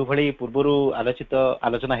जो भली पूर्वर आलोचित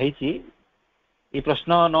आलोचना होती ये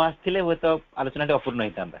प्रश्न न आसते हुए तो आलोचना अपूर्ण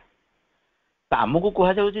होता तो आमको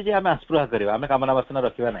कहुच्छे आम आस्पृहा करवा आम कामना बासना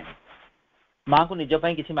रखा ना माँ को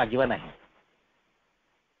निजपाई किसी मागवा ना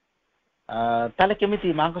ताले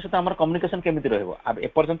केमिति माँ सहित आम कम्युनिकेशन केमिति रहिबो अब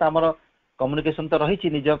एपर्यंत आमर कम्युनिकेशन तो रही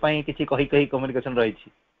निजपाई किसी कही कही कम्युनिकेशन रही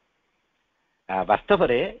वास्तव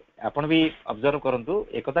में आपण भी ऑब्जर्व करंतु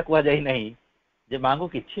एकता कह जाई नहीं जे माँ को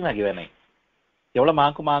किसी मागवा नहीं केवल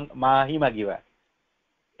माँ को माँ ही मागवा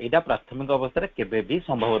यहाँ प्राथमिक अवस्था केबे भी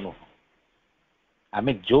संभव नुह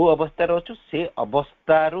आम जो अवस्था अच्छु से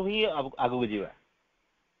अवस्था ही आगू जावा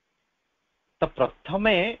तो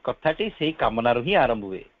प्रथमे कथाटी से कामना ही आरंभ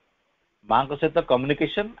हुए माँ को सहित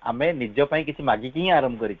कम्युनिकेशन आम निजपाई किसी मागिक ही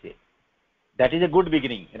आरंभ करें that is a good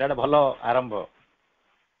beginning एटा भल आरंभ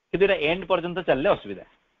कि एंड पर्यंत चलने असुविधा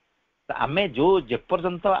तो आम जो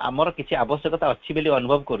जेपर्यंत आमर किसी आवश्यकता अच्छी बोली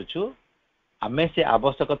अनुभव करुचु आम से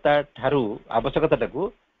आवश्यकता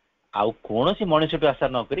को आउ कौन सी मनुष्य आशा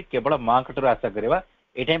न करी केवल माँ कटर आशा करवा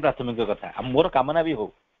यहाँ प्राथमिक कथा मोर कामना भी हो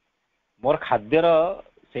मोर खाद्यर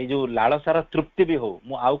से जो लालसार तृप्ति भी हो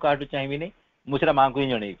मु आउ क्या चाहिए नहीं मुझे माँ को ही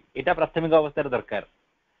जनइबी यहाँ प्राथमिक अवस्था दरकार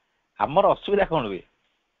आमर असुविधा कौन हुए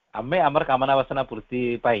आम आमर कामना बासना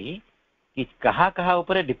पूर्ति पाई कि कहा कहा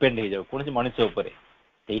ऊपर डिपेंड हो जाओ कौन मनुष्य उपर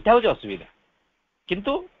यहाँ हूँ असुविधा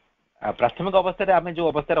किंतु प्राथमिक अवस्था आम जो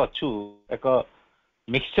अवस्था अच्छु एक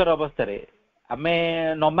मिक्सचर अवस्था आम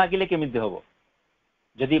न मागिले केमिति हम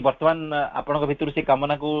जदि वर्तमान आपण भितर से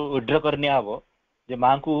कामना को विड्र करनी हम जे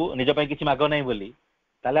माँ को निजपाई किसी माग नहीं बोली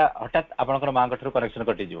ताले हठात आपणकर माँ ठार कनेक्शन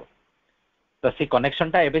कटिज तो से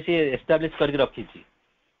कनेक्शनटा एबे सी एस्टाब्लिश करके रखी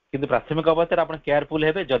किंतु प्राथमिक अवस्था आप केयरफुल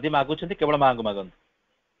हेबे जदि मागुछन्ति केवल माँ को मागंतु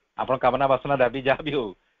आपण कामना बासना दाबी जहाँ भी हो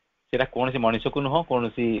सेटा कौन मनुष्य को नुह कौन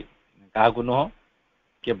क्या नुह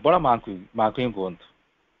केवल माँ को ही कहतु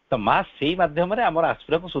तो माँ से मध्यम आम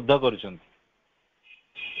आस्पिरा को शुद्ध कर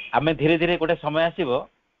आम धीरे धीरे गोटे समय आसो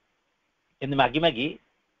मागी मागी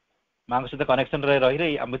माँ सहित कनेक्शन रही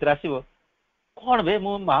रही आम भर आसो कौन बे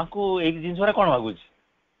मु माँ को एक जिन कौन मागुच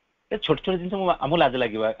छोट छोट जिन आमको लाज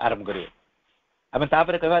लगे आरंभ कर आम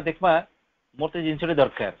तापर कह देखा मोर तो जिनस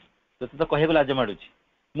दरकार तो कहू लाज माड़ू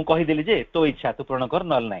मु कहीदेली जे तो इच्छा तू पूरण कर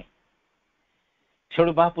नल ना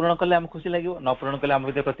से माँ पूरण कले आम खुशी लगे न पूरण कले आम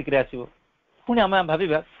भर प्रतिक्रिया आसो पुणी आम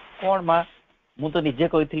भाविबा कौन माँ मु तो निजे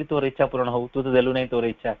कही तोर इच्छा पूरण हो तू तो देलु नहीं तोर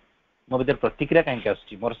इच्छा मो भर प्रतिक्रिया कहीं आस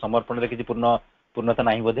मोर समर्पण किसी पूर्णता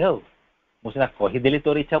ना बोधे हो मुझे कहीदेली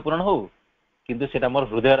तोर इच्छा पूरण हो किंतु सेटा मोर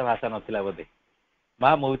हृदय भाषा नाला बोधे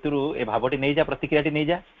माँ मो भर ए भावटी नहीं जा प्रतिक्रिया नहीं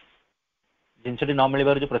जा जिनसटी न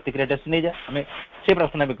मिलवर जो प्रतिक्रिया नहीं जा आम से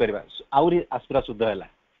प्रार्थना भी करवा आउरी आस्पिरा शुद्ध है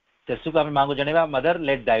शेष को आम माँ को जनवा mother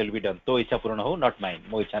let thy will be done तो इच्छा पूरण हो नॉट माइन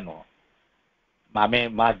मो इच्छा नुह आम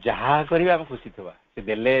माँ जहाँ करें आम खुशी थवा से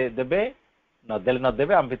देले देबे नदेले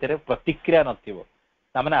नदेबे आम भितर प्रतिक्रिया नथिबो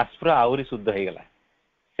आस्पिरा आउरी शुद्ध हो गला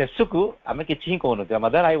शेष को आम कि कहन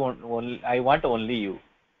mother I want only you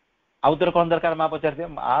आउ तोर कौन दरकार माँ पचार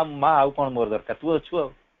माँ आउ कौन मोर दरकार तू अच्छु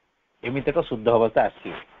एमती एक शुद्ध अवस्था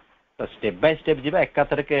आसो तो स्टेप बाय स्टेप जी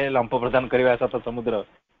एकाथर के लंप प्रदान करवा सत समुद्र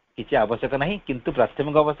किसी आवश्यक नहीं किंतु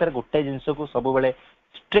प्राथमिक अवस्था गोटे जिनस को सब बेले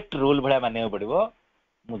स्ट्रिक्ट रूल भाया मानने पड़ो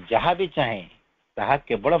मुझा भी चाहे ताहा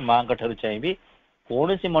केवल माँ ठार चाहिए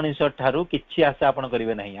कौन सी मनुष्य ठारू किसी आशा आप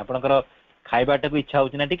करेंगे ना आपंकर खावाटा को इच्छा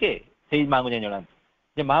होना टे से माँ को जाए जना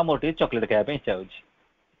जे माँ मोर टे चॉकलेट खायापी इच्छा हो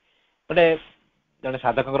गोटे जड़े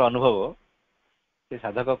साधक अनुभव से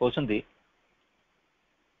साधक कहते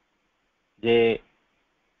जे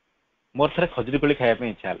मोर थे खजुरी कोली खायापी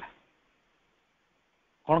इच्छा है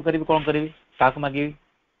कौन करी क्या मागे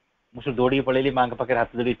मुझे दौड़ी पलैली माँ के पाखे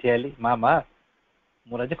हाथ जोड़ी ठियाली माँ माँ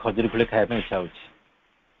मोर आज खजुरी कोली खायापी इच्छा हो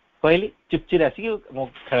कहली चुपचिर आसिक मो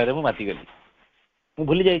खेल में मातिगली मुझे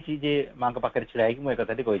भूली जाइए माँ के पाखे छिड़ा हो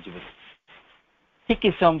कथाटी कही ठीक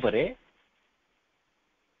किस समय पर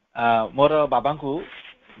मोर बाबा को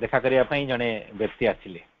देखा करने जड़े व्यक्ति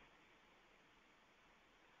आसिले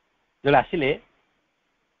जो आसिले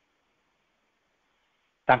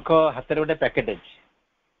हाथ में गोटे पैकेट अच्छी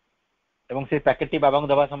ଏବଂ ସେ ପ୍ୟାକେଟଟି ବାବାଙ୍କୁ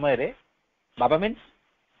ଦେବା ସମୟରେ ବାବା ମିନ୍ସ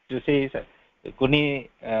ସେ କୁନି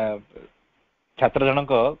ଛାତ୍ର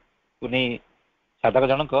ଜଣକ କୁନି ସାଧକ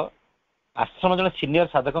ଜଣକ ଆଶ୍ରମ ଜଣେ ସିନିୟର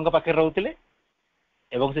ସାଧକଙ୍କ ପାଖରେ ରହୁଥିଲେ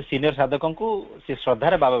ଏବଂ ସେ ସିନିୟର ସାଧକଙ୍କୁ ସେ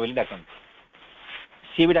ଶ୍ରଦ୍ଧାରେ ବାବା ବୋଲି ଡାକନ୍ତି।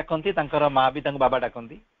 ସିଏ ବି ଡାକନ୍ତି, ତାଙ୍କର ମା ବି ତାଙ୍କୁ ବାବା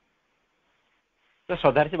ଡାକନ୍ତି, ତ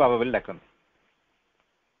ଶ୍ରଦ୍ଧାରେ ସେ ବାବା ବୋଲି ଡାକନ୍ତି।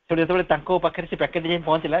 ସେଠୁ ଯେତେବେଳେ ତାଙ୍କ ପାଖରେ ସେ ପ୍ୟାକେଟ ଯାଇ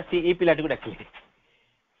ପହଞ୍ଚିଲା, ସେ ଏଇ ପିଲାଟିକୁ ଡାକିଲେ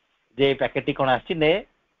ଯେ ଏଇ ପ୍ୟାକେଟଟି କ'ଣ ଆସିଛି ନେ,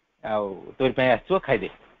 ଆଉ ତୋରି ପାଇଁ ଆସିଥିବ ଖାଇଦେ।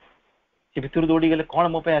 ସେ ଭିତରୁ ଦୌଡ଼ି ଗଲେ, କ'ଣ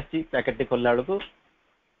ମୋ ପାଇଁ ଆସିଛି? ପ୍ୟାକେଟଟି ଖୋଲିଲା ବେଳକୁ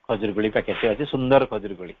ଖଜୁରୀ କୋଳି ପ୍ୟାକେଟଟି ଅଛି, ସୁନ୍ଦର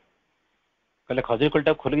ଖଜୁରୀ କୋଳି। କହିଲେ ଖଜୁରୀ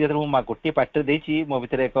କୋଳିଟାକୁ ଖୋଲିକି ଯେତେବେଳେ ମୁଁ ଗୋଟିଏ ପାଟିରେ ଦେଇଛି, ମୋ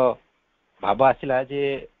ଭିତରେ ଏକ ଭାବ ଆସିଲା ଯେ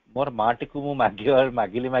ମୋର ମାଟିକୁ ମୁଁ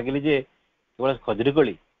ମାଗିଲି ଯେ କେବଳ ଖଜୁରୀ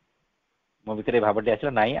କୋଳି। ମୋ ଭିତରେ ଏ ଭାବଟି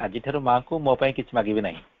ଆସିଲା, ନାଇଁ ଆଜିଠାରୁ ମାଙ୍କୁ ମୋ ପାଇଁ କିଛି ମାଗିବି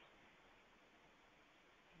ନାହିଁ,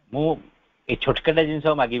 ମୁଁ ଏଇ ଛୋଟକାଟିଆ ଜିନିଷ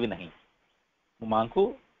ମାଗିବି ନାହିଁ, ମୁଁ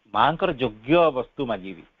ମାଙ୍କର ଯୋଗ୍ୟ ବସ୍ତୁ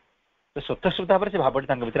ମାଗିବି। ତ ସ୍ୱତଃସ୍ଫୂର୍ତ୍ତ ଭାବରେ ସେ ଭାବଟି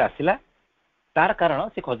ତାଙ୍କ ଭିତରେ ଆସିଲା। ତାର କାରଣ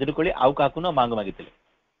ସେ ଖଜୁରୀ କୋଳି ଆଉ କାହାକୁ ନ ମାଙ୍କୁ ମାଗିଥିଲେ।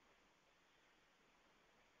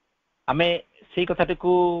 ଆମେ ସେଇ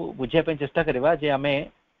କଥାଟିକୁ ବୁଝିବା ପାଇଁ ଚେଷ୍ଟା କରିବା ଯେ ଆମେ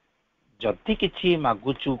ଯଦି କିଛି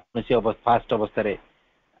ମାଗୁଛୁ କୌଣସି ଫାଷ୍ଟ ଅବସ୍ଥାରେ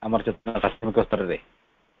ଆମର ଚେତନା ପ୍ରାଥମିକ ସ୍ତରରେ,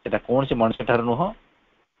 ସେଟା କୌଣସି ମଣିଷ ଠାରୁ ନୁହଁ,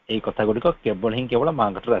 ଏଇ କଥା ଗୁଡ଼ିକ କେବଳ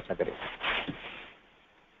ମାଙ୍କ ଠାରୁ ଆଶା କରିବା।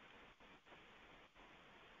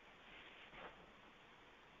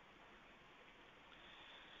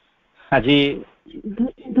 ଆଜି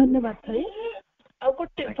ଧନ୍ୟବାଦ ଭାଇ। ଆଉ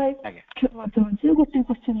ଗୋଟେ ଭାଇ କ୍ଷମା ଚାହୁଁଛି, ଗୋଟେ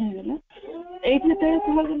କ୍ୱେଶ୍ଚନ ହେଇଗଲା ଏଇଠି ଯେତେବେଳେ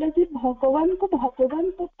କୁହାଗଲା ଯେ ଭଗବାନଙ୍କ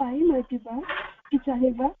ପାଇଁ ମାଗିବା କି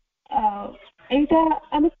ଚାହିଁବା, ଏଇଟା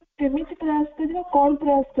ଆମେ କେମିତି ପ୍ରୟାସ କରିବା, କ'ଣ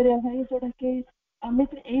ପ୍ରୟାସ କରିବା ଭାଇ, ଯୋଉଟା କି ଆମେ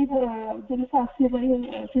ଏଇ ଜିନିଷ ଆସିବ,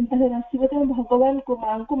 ଚିନ୍ତାଧାରା ଆସିବ ଯେ ଭଗବାନଙ୍କୁ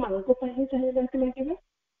ମାଙ୍କ ପାଇଁ ହିଁ ଚାହିଁବା କି ମାଗିବା,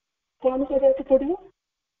 କ'ଣ କରିବାକୁ ପଡିବ?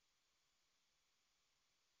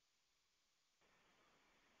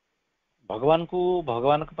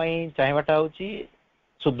 ଭଗବାନଙ୍କ ପାଇଁ ଚାହିଁବାଟା ହଉଛି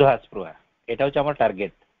ଶୁଦ୍ଧ ଆସ୍ପୃହା। ଏଇଟା ହଉଛି ଆମର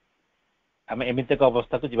ଟାର୍ଗେଟ। ଆମେ ଏମିତି ଏକ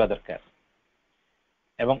ଅବସ୍ଥାକୁ ଯିବା ଦରକାର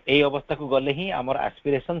ଏବଂ ଏଇ ଅବସ୍ଥାକୁ ଗଲେ ହିଁ ଆମର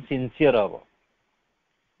ଆସ୍ପିରେସନ ସିନସିୟର ହବ।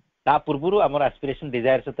 ତା ପୂର୍ବରୁ ଆମର ଆସ୍ପିରେସନ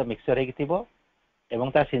ଡିଜାୟାର ସହିତ ମିକ୍ସଚର ହେଇକି ଥିବ ଏବଂ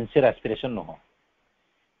ତା ସିନସିୟର ଆସ୍ପିରେସନ ନୁହଁ।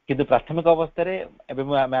 କିନ୍ତୁ ପ୍ରାଥମିକ ଅବସ୍ଥାରେ ଏବେ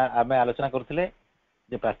ଆମେ ଆଲୋଚନା କରୁଥିଲେ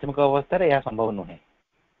ଯେ ପ୍ରାଥମିକ ଅବସ୍ଥାରେ ଏହା ସମ୍ଭବ ନୁହେଁ।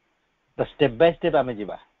 ତ ଷ୍ଟେପ୍ ବାଇ ଷ୍ଟେପ୍ ଆମେ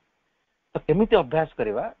ଯିବା। ତ କେମିତି ଅଭ୍ୟାସ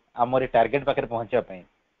କରିବା ଆମର ଏ ଟାର୍ଗେଟ ପାଖରେ ପହଞ୍ଚିବା ପାଇଁ?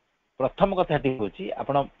 ପ୍ରଥମ କଥାଟି ହେଉଛି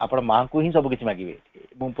ଆପଣ ମାଙ୍କୁ ହିଁ ସବୁ କିଛି ମାଗିବେ।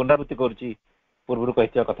 ମୁଁ ପୁନରାବୃତ୍ତି କରୁଛି ପୂର୍ବରୁ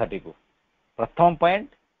କହିଥିବା କଥାଟିକୁ। ପ୍ରଥମ ପଏଣ୍ଟ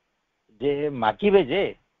ଯେ ମାଗିବେ ଯେ,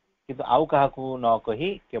 କିନ୍ତୁ ଆଉ କାହାକୁ ନ କହି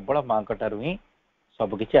କେବଳ ମାଙ୍କ ଠାରୁ ହିଁ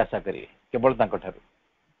ସବୁ କିଛି ଆଶା କରିବେ, କେବଳ ତାଙ୍କ ଠାରୁ।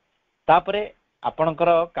 ତାପରେ ଆପଣଙ୍କର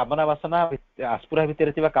କାମନା ବାସନା, ଆସ୍ପୃହା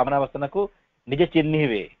ଭିତରେ ଥିବା କାମନା ବାସନାକୁ ନିଜେ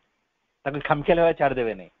ଚିହ୍ନିବେ, ତାକୁ ଖାମଖିଆଲ ଭାବେ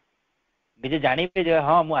ଛାଡ଼ିଦେବେ ନାହିଁ। ନିଜେ ଜାଣିବେ ଯେ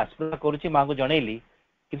ହଁ ମୁଁ ଆସ୍ପୃହା କରୁଛି, ମାଙ୍କୁ ଜଣେଇଲି,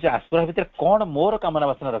 କିନ୍ତୁ ଆସ୍ପୃହା ଭିତରେ କ'ଣ ମୋର କାମନା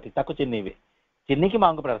ବାସନା ରଖି ତାକୁ ଚିହ୍ନିବେ। ଚିହ୍ନିକି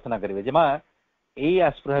ମାଙ୍କୁ ପ୍ରାର୍ଥନା କରିବେ ଯେ ମା ଏଇ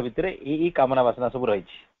ଆସ୍ପୃହା ଭିତରେ ଏଇ କାମନା ବାସନା ସବୁ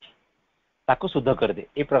ରହିଛି, ତାକୁ ଶୁଦ୍ଧ କରିଦେ।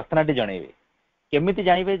 ଏଇ ପ୍ରାର୍ଥନାଟି ଜଣେଇବେ। କେମିତି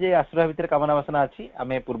ଜାଣିବେ ଯେ ଆସ୍ପୃହା ଭିତରେ କାମନା ବାସନା ଅଛି?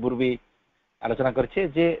 ଆମେ ପୂର୍ବରୁ ବି ଆଲୋଚନା କରିଛେ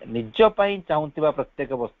ଯେ ନିଜ ପାଇଁ ଚାହୁଁଥିବା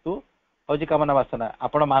ପ୍ରତ୍ୟେକ ବସ୍ତୁ ହଉଛି କାମନା ବାସନା।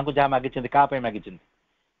 ଆପଣ ମାଙ୍କୁ ଯାହା ମାଗିଛନ୍ତି, କାହା ପାଇଁ ମାଗିଛନ୍ତି?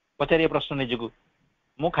 ପଚାରିବେ ପ୍ରଶ୍ନ ନିଜକୁ।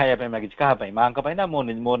 ମୁଁ ଖାଇବା ପାଇଁ ମାଗିଛି, କାହା ପାଇଁ? ମାଙ୍କ ପାଇଁ ନା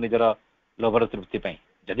ମୋ ନିଜର ଲୋଭର ତୃପ୍ତି ପାଇଁ?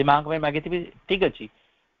 ଯଦି ମାଙ୍କ ପାଇଁ ମାଗିଥିବି ଠିକ ଅଛି।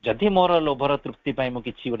 ଯଦି ମୋର ଲୋଭର ତୃପ୍ତି ପାଇଁ ମୁଁ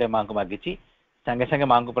କିଛି ଗୋଟେ ମାଙ୍କୁ ମାଗିଛି, ସାଙ୍ଗେ ସାଙ୍ଗେ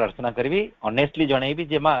ମାଙ୍କୁ ପ୍ରାର୍ଥନା କରିବି, ଅନେଷ୍ଟଲି ଜଣେଇବି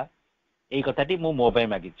ଯେ ମା ଏଇ କଥାଟି ମୁଁ ମୋ ପାଇଁ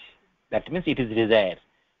ମାଗିଛି। That means it is desire.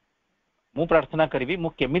 ମୁଁ ପ୍ରାର୍ଥନା କରିବି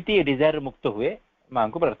ମୁଁ କେମିତି ଏ ଡିଜାୟାର ମୁକ୍ତ ହୁଏ,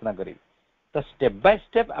 ମାଙ୍କୁ ପ୍ରାର୍ଥନା କରିବି। ତ ଷ୍ଟେପ୍ ବାଇ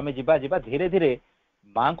ଷ୍ଟେପ୍ ଆମେ ଯିବା ଧୀରେ ଧୀରେ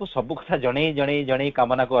ମାଙ୍କୁ ସବୁ କଥା ଜଣେଇ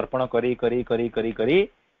କାମନାକୁ ଅର୍ପଣ କରି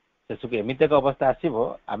ଶେଷକୁ ଏମିତି ଏକ ଅବସ୍ଥା ଆସିବ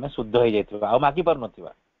ଆମେ ଶୁଦ୍ଧ ହେଇଯାଇଥିବା, ଆଉ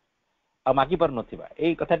ମାଗି ପାରୁନଥିବା।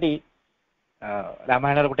 ଏଇ କଥାଟି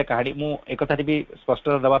ରାମାୟଣର ଗୋଟେ କାହାଣୀ। ମୁଁ ଏ କଥାଟି ବି ସ୍ପଷ୍ଟ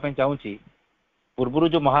ଦେବା ପାଇଁ ଚାହୁଁଛି। ପୂର୍ବରୁ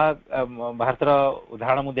ଯୋଉ ମହାଭାରତର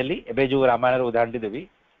ଉଦାହରଣ ମୁଁ ଦେଲି, ଏବେ ଯୋଉ ରାମାୟଣର ଉଦାହରଣଟି ଦେବି,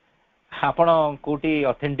 ଆପଣ କୋଉଠି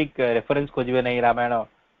ଅଥେଣ୍ଟିକ ରେଫରେନ୍ସ ଖୋଜିବେ ନାହିଁ ରାମାୟଣ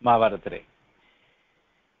ମହାଭାରତରେ।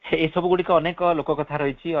 ଏସବୁ ଗୁଡ଼ିକ ଅନେକ ଲୋକ କଥା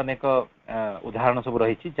ରହିଛି, ଅନେକ ଉଦାହରଣ ସବୁ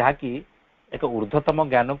ରହିଛି, ଯାହାକି ଏକ ଊର୍ଦ୍ଧ୍ୱତମ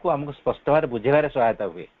ଜ୍ଞାନକୁ ଆମକୁ ସ୍ପଷ୍ଟ ଭାବରେ ବୁଝେଇବାରେ ସହାୟତା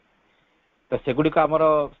ହୁଏ। ତ ସେଗୁଡ଼ିକ ଆମର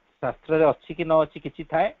ଶାସ୍ତ୍ରରେ ଅଛି କି ନ ଅଛି କିଛି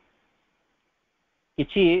ଥାଏ।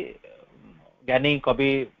 କିଛି ଜ୍ଞାନୀ କବି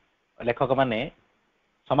ଲେଖକ ମାନେ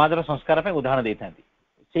ସମାଜର ସଂସ୍କାର ପାଇଁ ଉଦାହରଣ ଦେଇଥାନ୍ତି।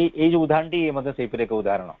 ଏଇ ଯୋଉ ଉଦାହରଣଟି ମଧ୍ୟ ସେଇପରି ଏକ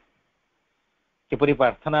ଉଦାହରଣ। କିପରି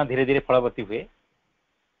ପ୍ରାର୍ଥନା ଧୀରେ ଧୀରେ ଫଳବତୀ ହୁଏ।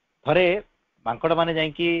 ଥରେ ମାଙ୍କଡ ମାନେ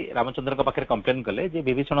ଯାଇକି ରାମଚନ୍ଦ୍ରଙ୍କ ପାଖରେ କମ୍ପ୍ଲେନ କଲେ ଯେ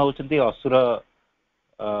ବିଭୀଷଣ ହଉଛନ୍ତି ଅସୁର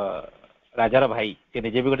ରାଜାର ଭାଇ, ସେ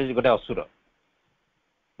ନିଜେ ବି ଗୋଟେ ଅସୁର।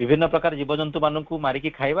 ବିଭିନ୍ନ ପ୍ରକାର ଜୀବଜନ୍ତୁ ମାନଙ୍କୁ ମାରିକି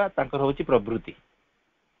ଖାଇବା ତାଙ୍କର ହଉଛି ପ୍ରବୃତ୍ତି।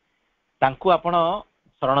 ତାଙ୍କୁ ଆପଣ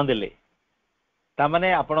ଶରଣ ଦେଲେ, ତାମାନେ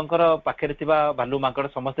ଆପଣଙ୍କର ପାଖରେ ଥିବା ଭାଲୁ ମାଙ୍କଡ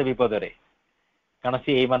ସମସ୍ତେ ବିପଦରେ, କାରଣ ସେ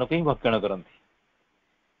ଏଇମାନଙ୍କୁ ହିଁ ଭକ୍ଷଣ କରନ୍ତି।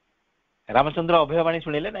 ରାମଚନ୍ଦ୍ର ଅଭୟବାଣୀ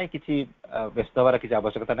ଶୁଣିଲେ ନାଇଁ କିଛି ବ୍ୟସ୍ତ ହେବାର କିଛି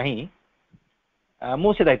ଆବଶ୍ୟକତା ନାହିଁ,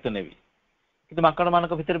 ମୁଁ ସେ ଦାୟିତ୍ୱ ନେବି। କିନ୍ତୁ ମାଙ୍କଡ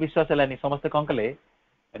ମାନଙ୍କ ଭିତରେ ବିଶ୍ୱାସ ହେଲାନି। ସମସ୍ତେ କଣ କଲେ,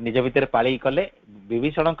 ନିଜ ଭିତରେ ପାଳି କଲେ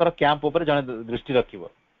ବିଭୀଷଣଙ୍କର କ୍ୟାମ୍ପ ଉପରେ ଜଣେ ଦୃଷ୍ଟି ରଖିବ,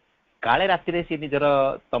 କାଳେ ରାତିରେ ସେ ନିଜର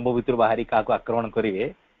ତମ୍ବୁ ଭିତରୁ ବାହାରି କାହାକୁ ଆକ୍ରମଣ କରିବେ,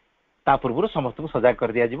 ତା ପୂର୍ବରୁ ସମସ୍ତଙ୍କୁ ସଜାଗ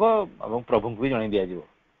କରିଦିଆଯିବ ଏବଂ ପ୍ରଭୁଙ୍କୁ ବି ଜଣେଇ ଦିଆଯିବ।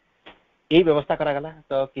 ଏଇ ବ୍ୟବସ୍ଥା କରାଗଲା।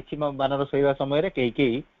 ତ କିଛି ବାନର ଶୋଇବା ସମୟରେ କେହି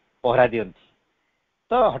କେହି ପହରା ଦିଅନ୍ତି।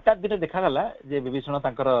 ତ ହଠାତ୍ ଦିନେ ଦେଖାଗଲା ଯେ ବିଭୀଷଣ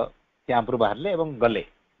ତାଙ୍କର କ୍ୟାମ୍ପରୁ ବାହାରିଲେ ଏବଂ ଗଲେ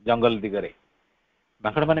ଜଙ୍ଗଲ ଦିଗରେ।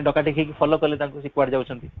 ମାଙ୍କଡ ମାନେ ଡକାଡକି ହେଇକି ଫଲୋ କଲେ ତାଙ୍କୁ, ସେ କୁଆଡେ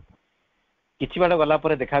ଯାଉଛନ୍ତି। କିଛି ବାଟ ଗଲା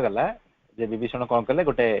ପରେ ଦେଖାଗଲା ଯେ ବିଭୀଷଣ କଣ କଲେ,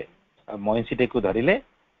 ଗୋଟେ ମଇଁଷିଟିକୁ ଧରିଲେ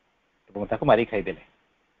ଏବଂ ତାକୁ ମାରି ଖାଇଦେଲେ।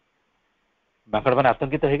 ମାଙ୍କଡ ମାନେ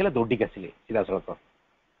ଆତଙ୍କିତ ହେଇଗଲେ, ଦୌଡ଼ିକି ଆସିଲେ ସିଧାସଳଖ,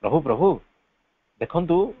 ପ୍ରଭୁ ପ୍ରଭୁ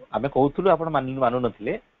ଦେଖନ୍ତୁ, ଆମେ କହୁଥିଲୁ ଆପଣ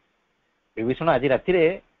ମାନୁନଥିଲେ, ବିଭୀଷଣ ଆଜି ରାତିରେ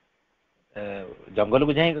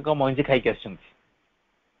ଜଙ୍ଗଲକୁ ଯାଇ ଏକ ମଇଁଷି ଖାଇକି ଆସିଛନ୍ତି।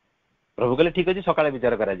 ପ୍ରଭୁ କହିଲେ ଠିକ ଅଛି, ସକାଳେ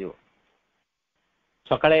ବିଚାର କରାଯିବ।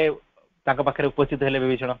 ସକାଳେ ତାଙ୍କ ପାଖରେ ଉପସ୍ଥିତ ହେଲେ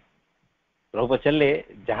ବିଭୀଷଣ। ପ୍ରଭୁ ପଚାରିଲେ,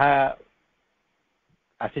 ଯାହା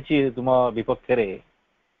ଆସିଛି ତୁମ ବିପକ୍ଷରେ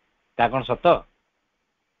ତା କଣ ସତ,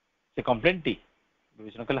 ସେ କମ୍ପ୍ଲେନଟି?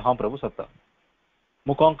 ବିଭୀଷଣ କହିଲେ, ହଁ ପ୍ରଭୁ ସତ।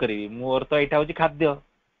 ମୁଁ କଣ କରିବି, ମୋର ତ ଏଇଟା ହଉଛି ଖାଦ୍ୟ,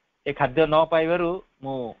 ଏ ଖାଦ୍ୟ ନ ପାଇବାରୁ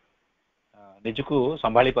ମୁଁ ନିଜକୁ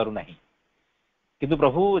ସମ୍ଭାଳି ପାରୁନାହିଁ। କିନ୍ତୁ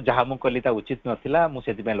ପ୍ରଭୁ ଯାହା ମୁଁ କଲି ତା ଉଚିତ ନଥିଲା, ମୁଁ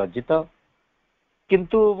ସେଥିପାଇଁ ଲଜ୍ଜିତ,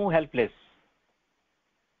 କିନ୍ତୁ ମୁଁ ହେଲ୍ପଲେସ୍,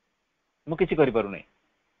 ମୁଁ କିଛି କରିପାରୁନି।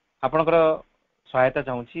 ଆପଣଙ୍କର ସହାୟତା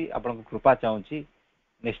ଚାହୁଁଛି, ଆପଣଙ୍କ କୃପା ଚାହୁଁଛି,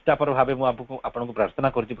 ନିଷ୍ଠାପର ଭାବେ ମୁଁ ଆପଣଙ୍କୁ ପ୍ରାର୍ଥନା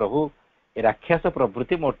କରୁଛି ପ୍ରଭୁ, ଏ ରାକ୍ଷସ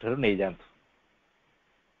ପ୍ରବୃତ୍ତି ମୋ ଠାରୁ ନେଇଯାଆନ୍ତୁ।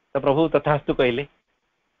 ତ ପ୍ରଭୁ ତଥାସ୍ତୁ କହିଲେ।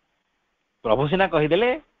 ପ୍ରଭୁ ସିନା କହିଦେଲେ,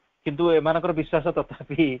 କିନ୍ତୁ ଏମାନଙ୍କର ବିଶ୍ୱାସ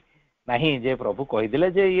ତଥାପି ନାହିଁ ଯେ ପ୍ରଭୁ କହିଦେଲେ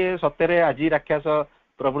ଯେ ଇଏ ସତ୍ୟରେ ଆଜି ରାକ୍ଷସ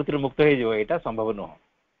ପ୍ରବୃତ୍ତିରୁ ମୁକ୍ତ ହେଇଯିବ, ଏଇଟା ସମ୍ଭବ ନୁହଁ।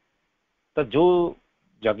 ତ ଯୋଉ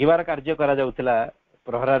ଜଗିବାର କାର୍ଯ୍ୟ କରାଯାଉଥିଲା,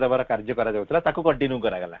 ପ୍ରହରା ଦେବାର କାର୍ଯ୍ୟ କରାଯାଉଥିଲା, ତାକୁ କଣ୍ଟିନ୍ୟୁ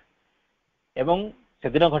କରାଗଲା ଏବଂ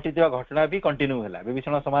ସେଦିନ ଘଟିଥିବା ଘଟଣା ବି କଣ୍ଟିନ୍ୟୁ ହେଲା।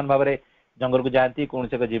 ବିଭୀଷଣ ସମାନ ଭାବରେ ଜଙ୍ଗଲକୁ ଯାଆନ୍ତି,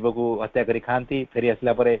 କୌଣସି ଏକ ଜୀବକୁ ହତ୍ୟା କରି ଖାଆନ୍ତି, ଫେରି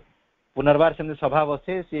ଆସିଲା ପରେ ପୁନର୍ବାର ସେମିତି ସଭା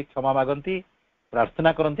ବସେ, ସିଏ କ୍ଷମା ମାଗନ୍ତି, ପ୍ରାର୍ଥନା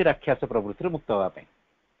କରନ୍ତି ରାକ୍ଷସ ପ୍ରବୃତ୍ତିରୁ ମୁକ୍ତ ହେବା ପାଇଁ।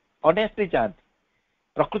 ଅନେଷ୍ଟଲି ଚାହାନ୍ତି,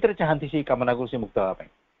 ପ୍ରକୃତିରେ ଚାହାନ୍ତି ସେଇ କାମନାକୁ ସେ ମୁକ୍ତ ହେବା ପାଇଁ।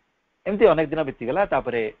 ଏମିତି ଅନେକ ଦିନ ବିତିଗଲା।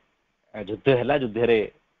 ତାପରେ ଯୁଦ୍ଧ ହେଲା, ଯୁଦ୍ଧରେ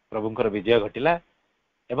ପ୍ରଭୁଙ୍କର ବିଜୟ ଘଟିଲା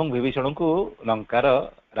ଏବଂ ବିଭୀଷଣଙ୍କୁ ଲଙ୍କାର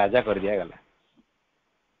ରାଜା କରିଦିଆଗଲା।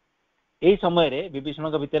 ଏଇ ସମୟରେ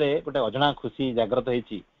ବିଭୀଷଣଙ୍କ ଭିତରେ ଗୋଟେ ଅଜଣା ଖୁସି ଜାଗ୍ରତ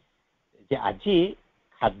ହେଇଛି ଯେ ଆଜି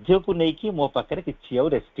ଖାଦ୍ୟକୁ ନେଇକି ମୋ ପାଖରେ କିଛି ଆଉ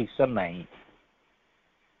ରେଷ୍ଟ୍ରିକ୍ସନ ନାହିଁ।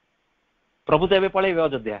 ପ୍ରଭୁ ତ ଏବେ ପଳେଇବେ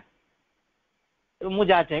ଅଯୋଧ୍ୟା, ଏବଂ ମୁଁ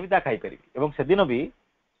ଯାହା ଚାହିଁବି ତାହା ଖାଇପାରିବି। ଏବଂ ସେଦିନ ବି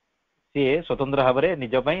ସିଏ ସ୍ୱତନ୍ତ୍ର ଭାବରେ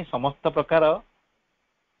ନିଜ ପାଇଁ ସମସ୍ତ ପ୍ରକାର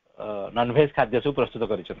ନନଭେଜ ଖାଦ୍ୟ ସବୁ ପ୍ରସ୍ତୁତ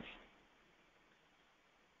କରିଛନ୍ତି।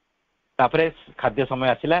 ତାପରେ ଖାଦ୍ୟ ସମୟ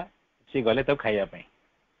ଆସିଲା, ସିଏ ଗଲେ ତାକୁ ଖାଇବା ପାଇଁ।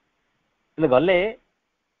 ଗଲେ,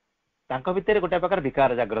 ତାଙ୍କ ଭିତରେ ଗୋଟେ ପ୍ରକାର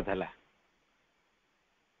ବିକାର ଜାଗ୍ରତ ହେଲା।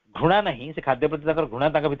 ଘୃଣା ନାହିଁ, ସେ ଖାଦ୍ୟ ପ୍ରତି ତାଙ୍କର ଘୃଣା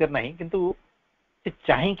ତାଙ୍କ ଭିତରେ ନାହିଁ, କିନ୍ତୁ ସେ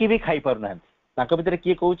ଚାହିଁକି ବି ଖାଇପାରୁନାହାନ୍ତି। ତାଙ୍କ ଭିତରେ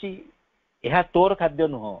କିଏ କହୁଛି, ଏହା ତୋର ଖାଦ୍ୟ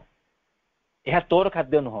ନୁହଁ, ଏହା ତୋର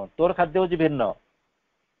ଖାଦ୍ୟ ନୁହଁ, ତୋର ଖାଦ୍ୟ ହଉଛି ଭିନ୍ନ,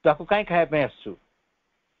 ତାକୁ କାହିଁ ଖାଇବା ପାଇଁ ଆସୁଛୁ।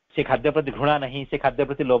 ସେ ଖାଦ୍ୟ ପ୍ରତି ଘୃଣା ନାହିଁ, ସେ ଖାଦ୍ୟ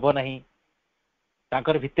ପ୍ରତି ଲୋଭ ନାହିଁ।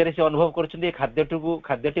 ତାଙ୍କର ଭିତରେ ସେ ଅନୁଭବ କରୁଛନ୍ତି ଏ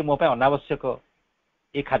ଖାଦ୍ୟଟି ମୋ ପାଇଁ ଅନାବଶ୍ୟକ,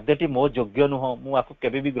 ଏ ଖାଦ୍ୟଟି ମୋ ଯୋଗ୍ୟ ନୁହଁ, ମୁଁ ଆକୁ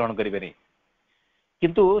କେବେ ବି ଗ୍ରହଣ କରିପାରେ।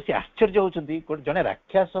 କିନ୍ତୁ ସେ ଆଶ୍ଚର୍ଯ୍ୟ ହଉଛନ୍ତି, ଜଣେ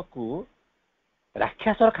ରାକ୍ଷସକୁ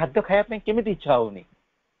ରାକ୍ଷସର ଖାଦ୍ୟ ଖାଇବା ପାଇଁ କେମିତି ଇଚ୍ଛା ହଉନି।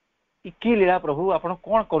 କି ଲୀଳା ପ୍ରଭୁ, ଆପଣ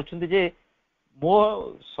କଣ କରୁଛନ୍ତି ଯେ ମୋ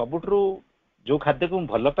ସବୁଠାରୁ ଯୋଉ ଖାଦ୍ୟକୁ ମୁଁ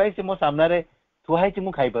ଭଲ ପାଏ ସେ ମୋ ସାମ୍ନାରେ ଥୁଆ ହେଇଛି,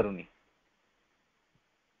 ମୁଁ ଖାଇପାରୁନି।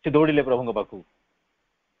 ସେ ଦୌଡ଼ିଲେ ପ୍ରଭୁଙ୍କ ପାଖକୁ।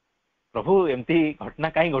 ପ୍ରଭୁ ଏମିତି ଘଟଣା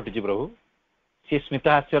କାହିଁ ଘଟୁଛି ପ୍ରଭୁ? ସେ ସ୍ମିତ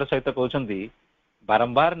ହାସ୍ୟର ସହିତ କହୁଛନ୍ତି,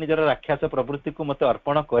 ବାରମ୍ବାର ନିଜର ରାକ୍ଷସ ପ୍ରବୃତ୍ତିକୁ ମତେ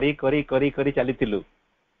ଅର୍ପଣ କରି କରି କରି କରି ଚାଲିଥିଲୁ,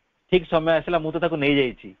 ଠିକ ସମୟ ଆସିଲା ମୁଁ ତ ତାକୁ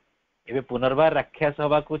ନେଇଯାଇଛି, ଏବେ ପୁନର୍ବାର ରାକ୍ଷସ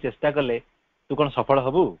ହବାକୁ ଚେଷ୍ଟା କଲେ ତୁ କଣ ସଫଳ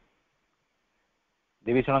ହବୁ?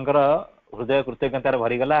 ବିଭୀଷଣଙ୍କର ହୃଦୟ କୃତଜ୍ଞତାରେ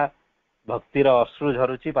ଭରିଗଲା, ଭକ୍ତିର ଅଶ୍ରୁ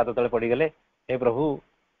ଝରୁଛି, ପାଦ ତଳେ ପଡିଗଲେ, ହେ ପ୍ରଭୁ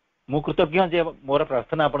ମୁଁ କୃତଜ୍ଞ ଯେ ମୋର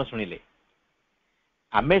ପ୍ରାର୍ଥନା ଆପଣ ଶୁଣିଲେ।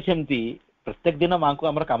 ଆମେ ସେମିତି ପ୍ରତ୍ୟେକ ଦିନ ମାଙ୍କୁ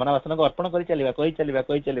ଆମର କାମନା ବାସନାକୁ ଅର୍ପଣ କରି ଚାଲିବା, କହି ଚାଲିବା,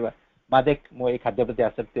 କହି ଚାଲିବା, ମା ଦେଖ ମୋ ଏଇ ଖାଦ୍ୟ ପ୍ରତି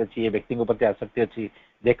ଆସକ୍ତି ଅଛି, ଏ ବ୍ୟକ୍ତିଙ୍କ ପ୍ରତି ଆସକ୍ତି ଅଛି,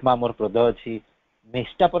 ଦେଖ ମା ମୋର କ୍ରୋଧ ଅଛି।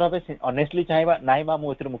 ନିଷ୍ଠାପର ଭାବେ ଅନେଷ୍ଟଲି ଚାହିଁବା, ନାଇଁ ମା ମୁଁ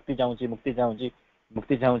ଏଥିରୁ ମୁକ୍ତି ଚାହୁଁଛି, ମୁକ୍ତି ଚାହୁଁଛି,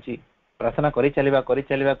 ମୁକ୍ତି ଚାହୁଁଛି, ପ୍ରାର୍ଥନା କରି ଚାଲିବା, କରି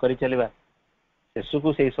ଚାଲିବା, କରି ଚାଲିବା। ଶେଷକୁ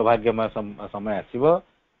ସେଇ ସୌଭାଗ୍ୟମୟ ସମୟ ଆସିବ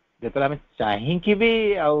ଯେତେବେଳେ ଆମେ ଚାହିଁକି ବି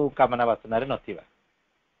ଆଉ କାମନା ବାସନାରେ ନଥିବା।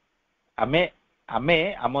 ଆମେ ଆମେ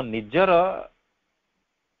ଆମ ନିଜର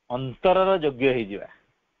ଅନ୍ତରର ଯୋଗ୍ୟ ହେଇଯିବା।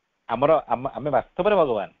 ଆମେ ବାସ୍ତବରେ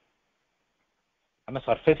ଭଗବାନ। ଆମେ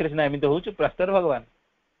ସର୍ଫେସରେ ସିନା ଏମିତି ହଉଛୁ, ବାସ୍ତବରେ ଭଗବାନ।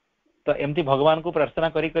 तो एमती भगवान को प्रार्थना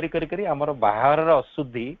करी करी करी करी हमर बाहर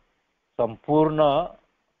अशुद्धि संपूर्ण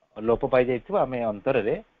लोप पाई जाइथिबा आमे अंतर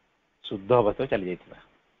रे शुद्ध अवस्था चली जाइथिबा।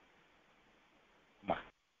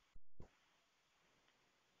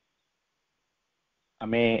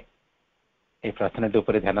 आमे ए प्रार्थना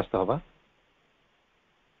ऊपर ध्यानस्थ हवा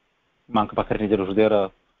मां के पाखरे निज हृदयर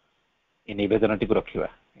ए निवेदन टी रखिबा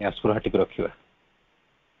ए स्पृहा टी रखिबा।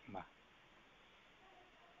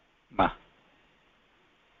 मां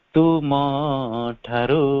तुम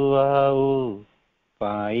ठारू आउ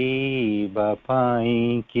पाइबा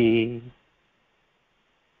पाई कि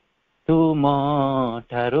तुम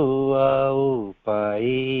ठारू आउ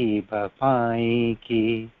पाइबा पाई कि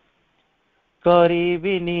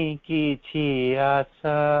करिबिनी किछि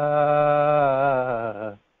आशा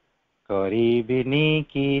करिबिनी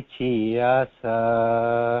किछि आशा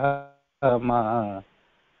मां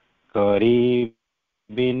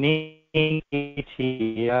करिबिनी किछि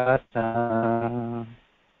आशा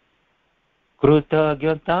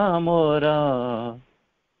कृतज्ञता मोर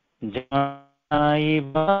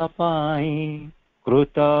जनाइबा पाई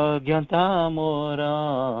कृतज्ञता मोर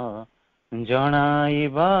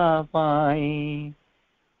जनाइबा पाई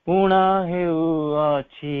उणा हेउ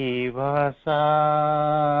अछि भाषा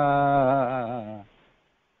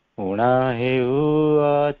उणा हेउ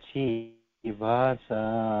अछि भाषा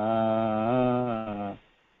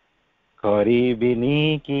करिबिनी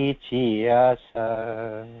किछि आशा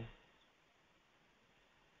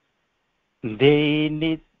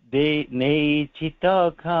नेइछि त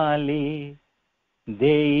खाली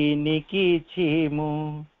देइनि किछि मु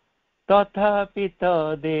तथापि त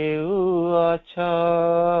देउअछ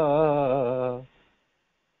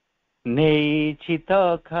नेइछि त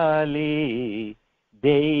खाली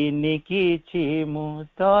देइनि किछि मु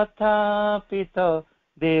तथापि त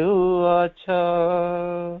देउअछ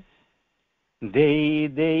देई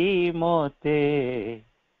देई मोते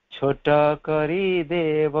छोट करी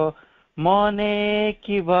देव मने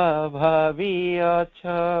किबा भाबिअछ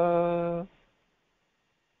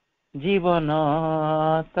जीवन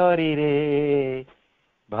तरी रे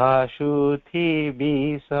भासुथिबि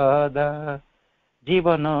सदा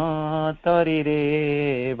जीवन तरी रे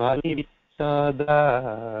भासुथिबि सदा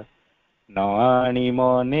न आणी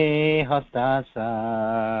मने हताशा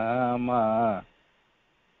मां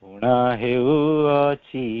उणा हेउ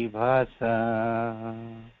अछि भाषा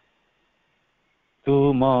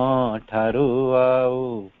तुम ठारू आउ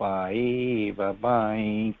पाइबा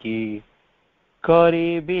पाई कि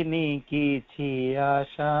करिबिनी किछि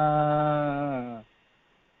आशा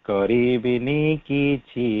करिबिनी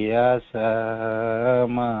किछि आशा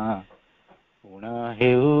मां उणा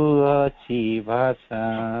हेउ अछि भाषा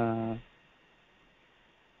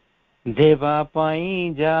देवा पाई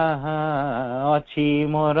जहाँ अछि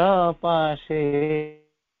मोर पाशे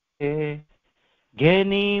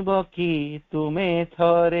घेनिब कि तुमे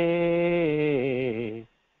थरे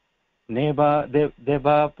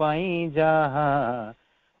देवा पाई जहाँ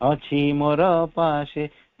अछि मोर पाशे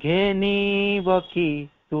घेनिब कि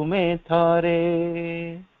तुमे थरे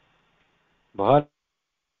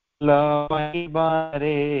भल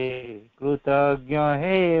पाइबारे कृतज्ञ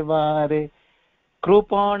हेबारे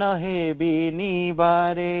कृपण हेबिनि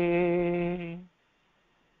बारे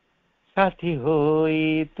साथी होई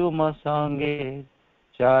तुम संगे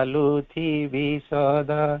चालुथिबि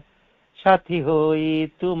सदा साथी होई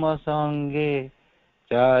तुम संगे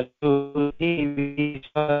चालुथिबि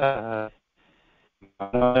सदा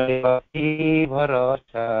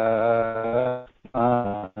भरोसा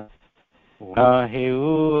उणा हेउ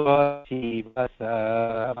अछि भाषा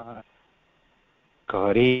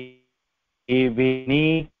करिबिनि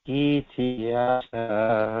किछि आशा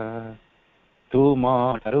तुम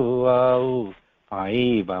ठारू आउ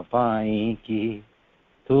पाइबा पाई कि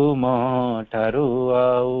तुम ठारू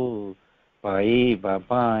आउ पाइबा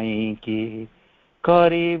पाई कि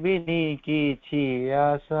करिबिनि किछि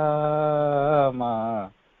आशा मां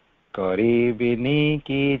करिबिनि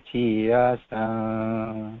किछि आशा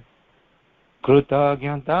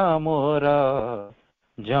कृतज्ञता मोर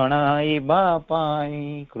जनाइबा पाई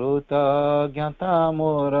कृतज्ञता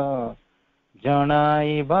मोर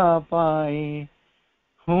जनाइबा पाई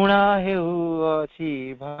हुणा हेउ अछि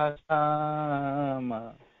भाषा मां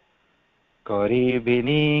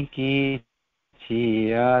करिबिनि किछि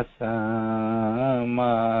आशा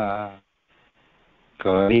मां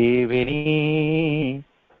करिबिनि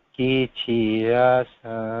किछि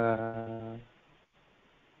आशा।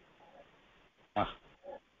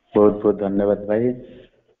 बहुत बहुत धन्यवाद भाई,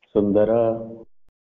 सुंदर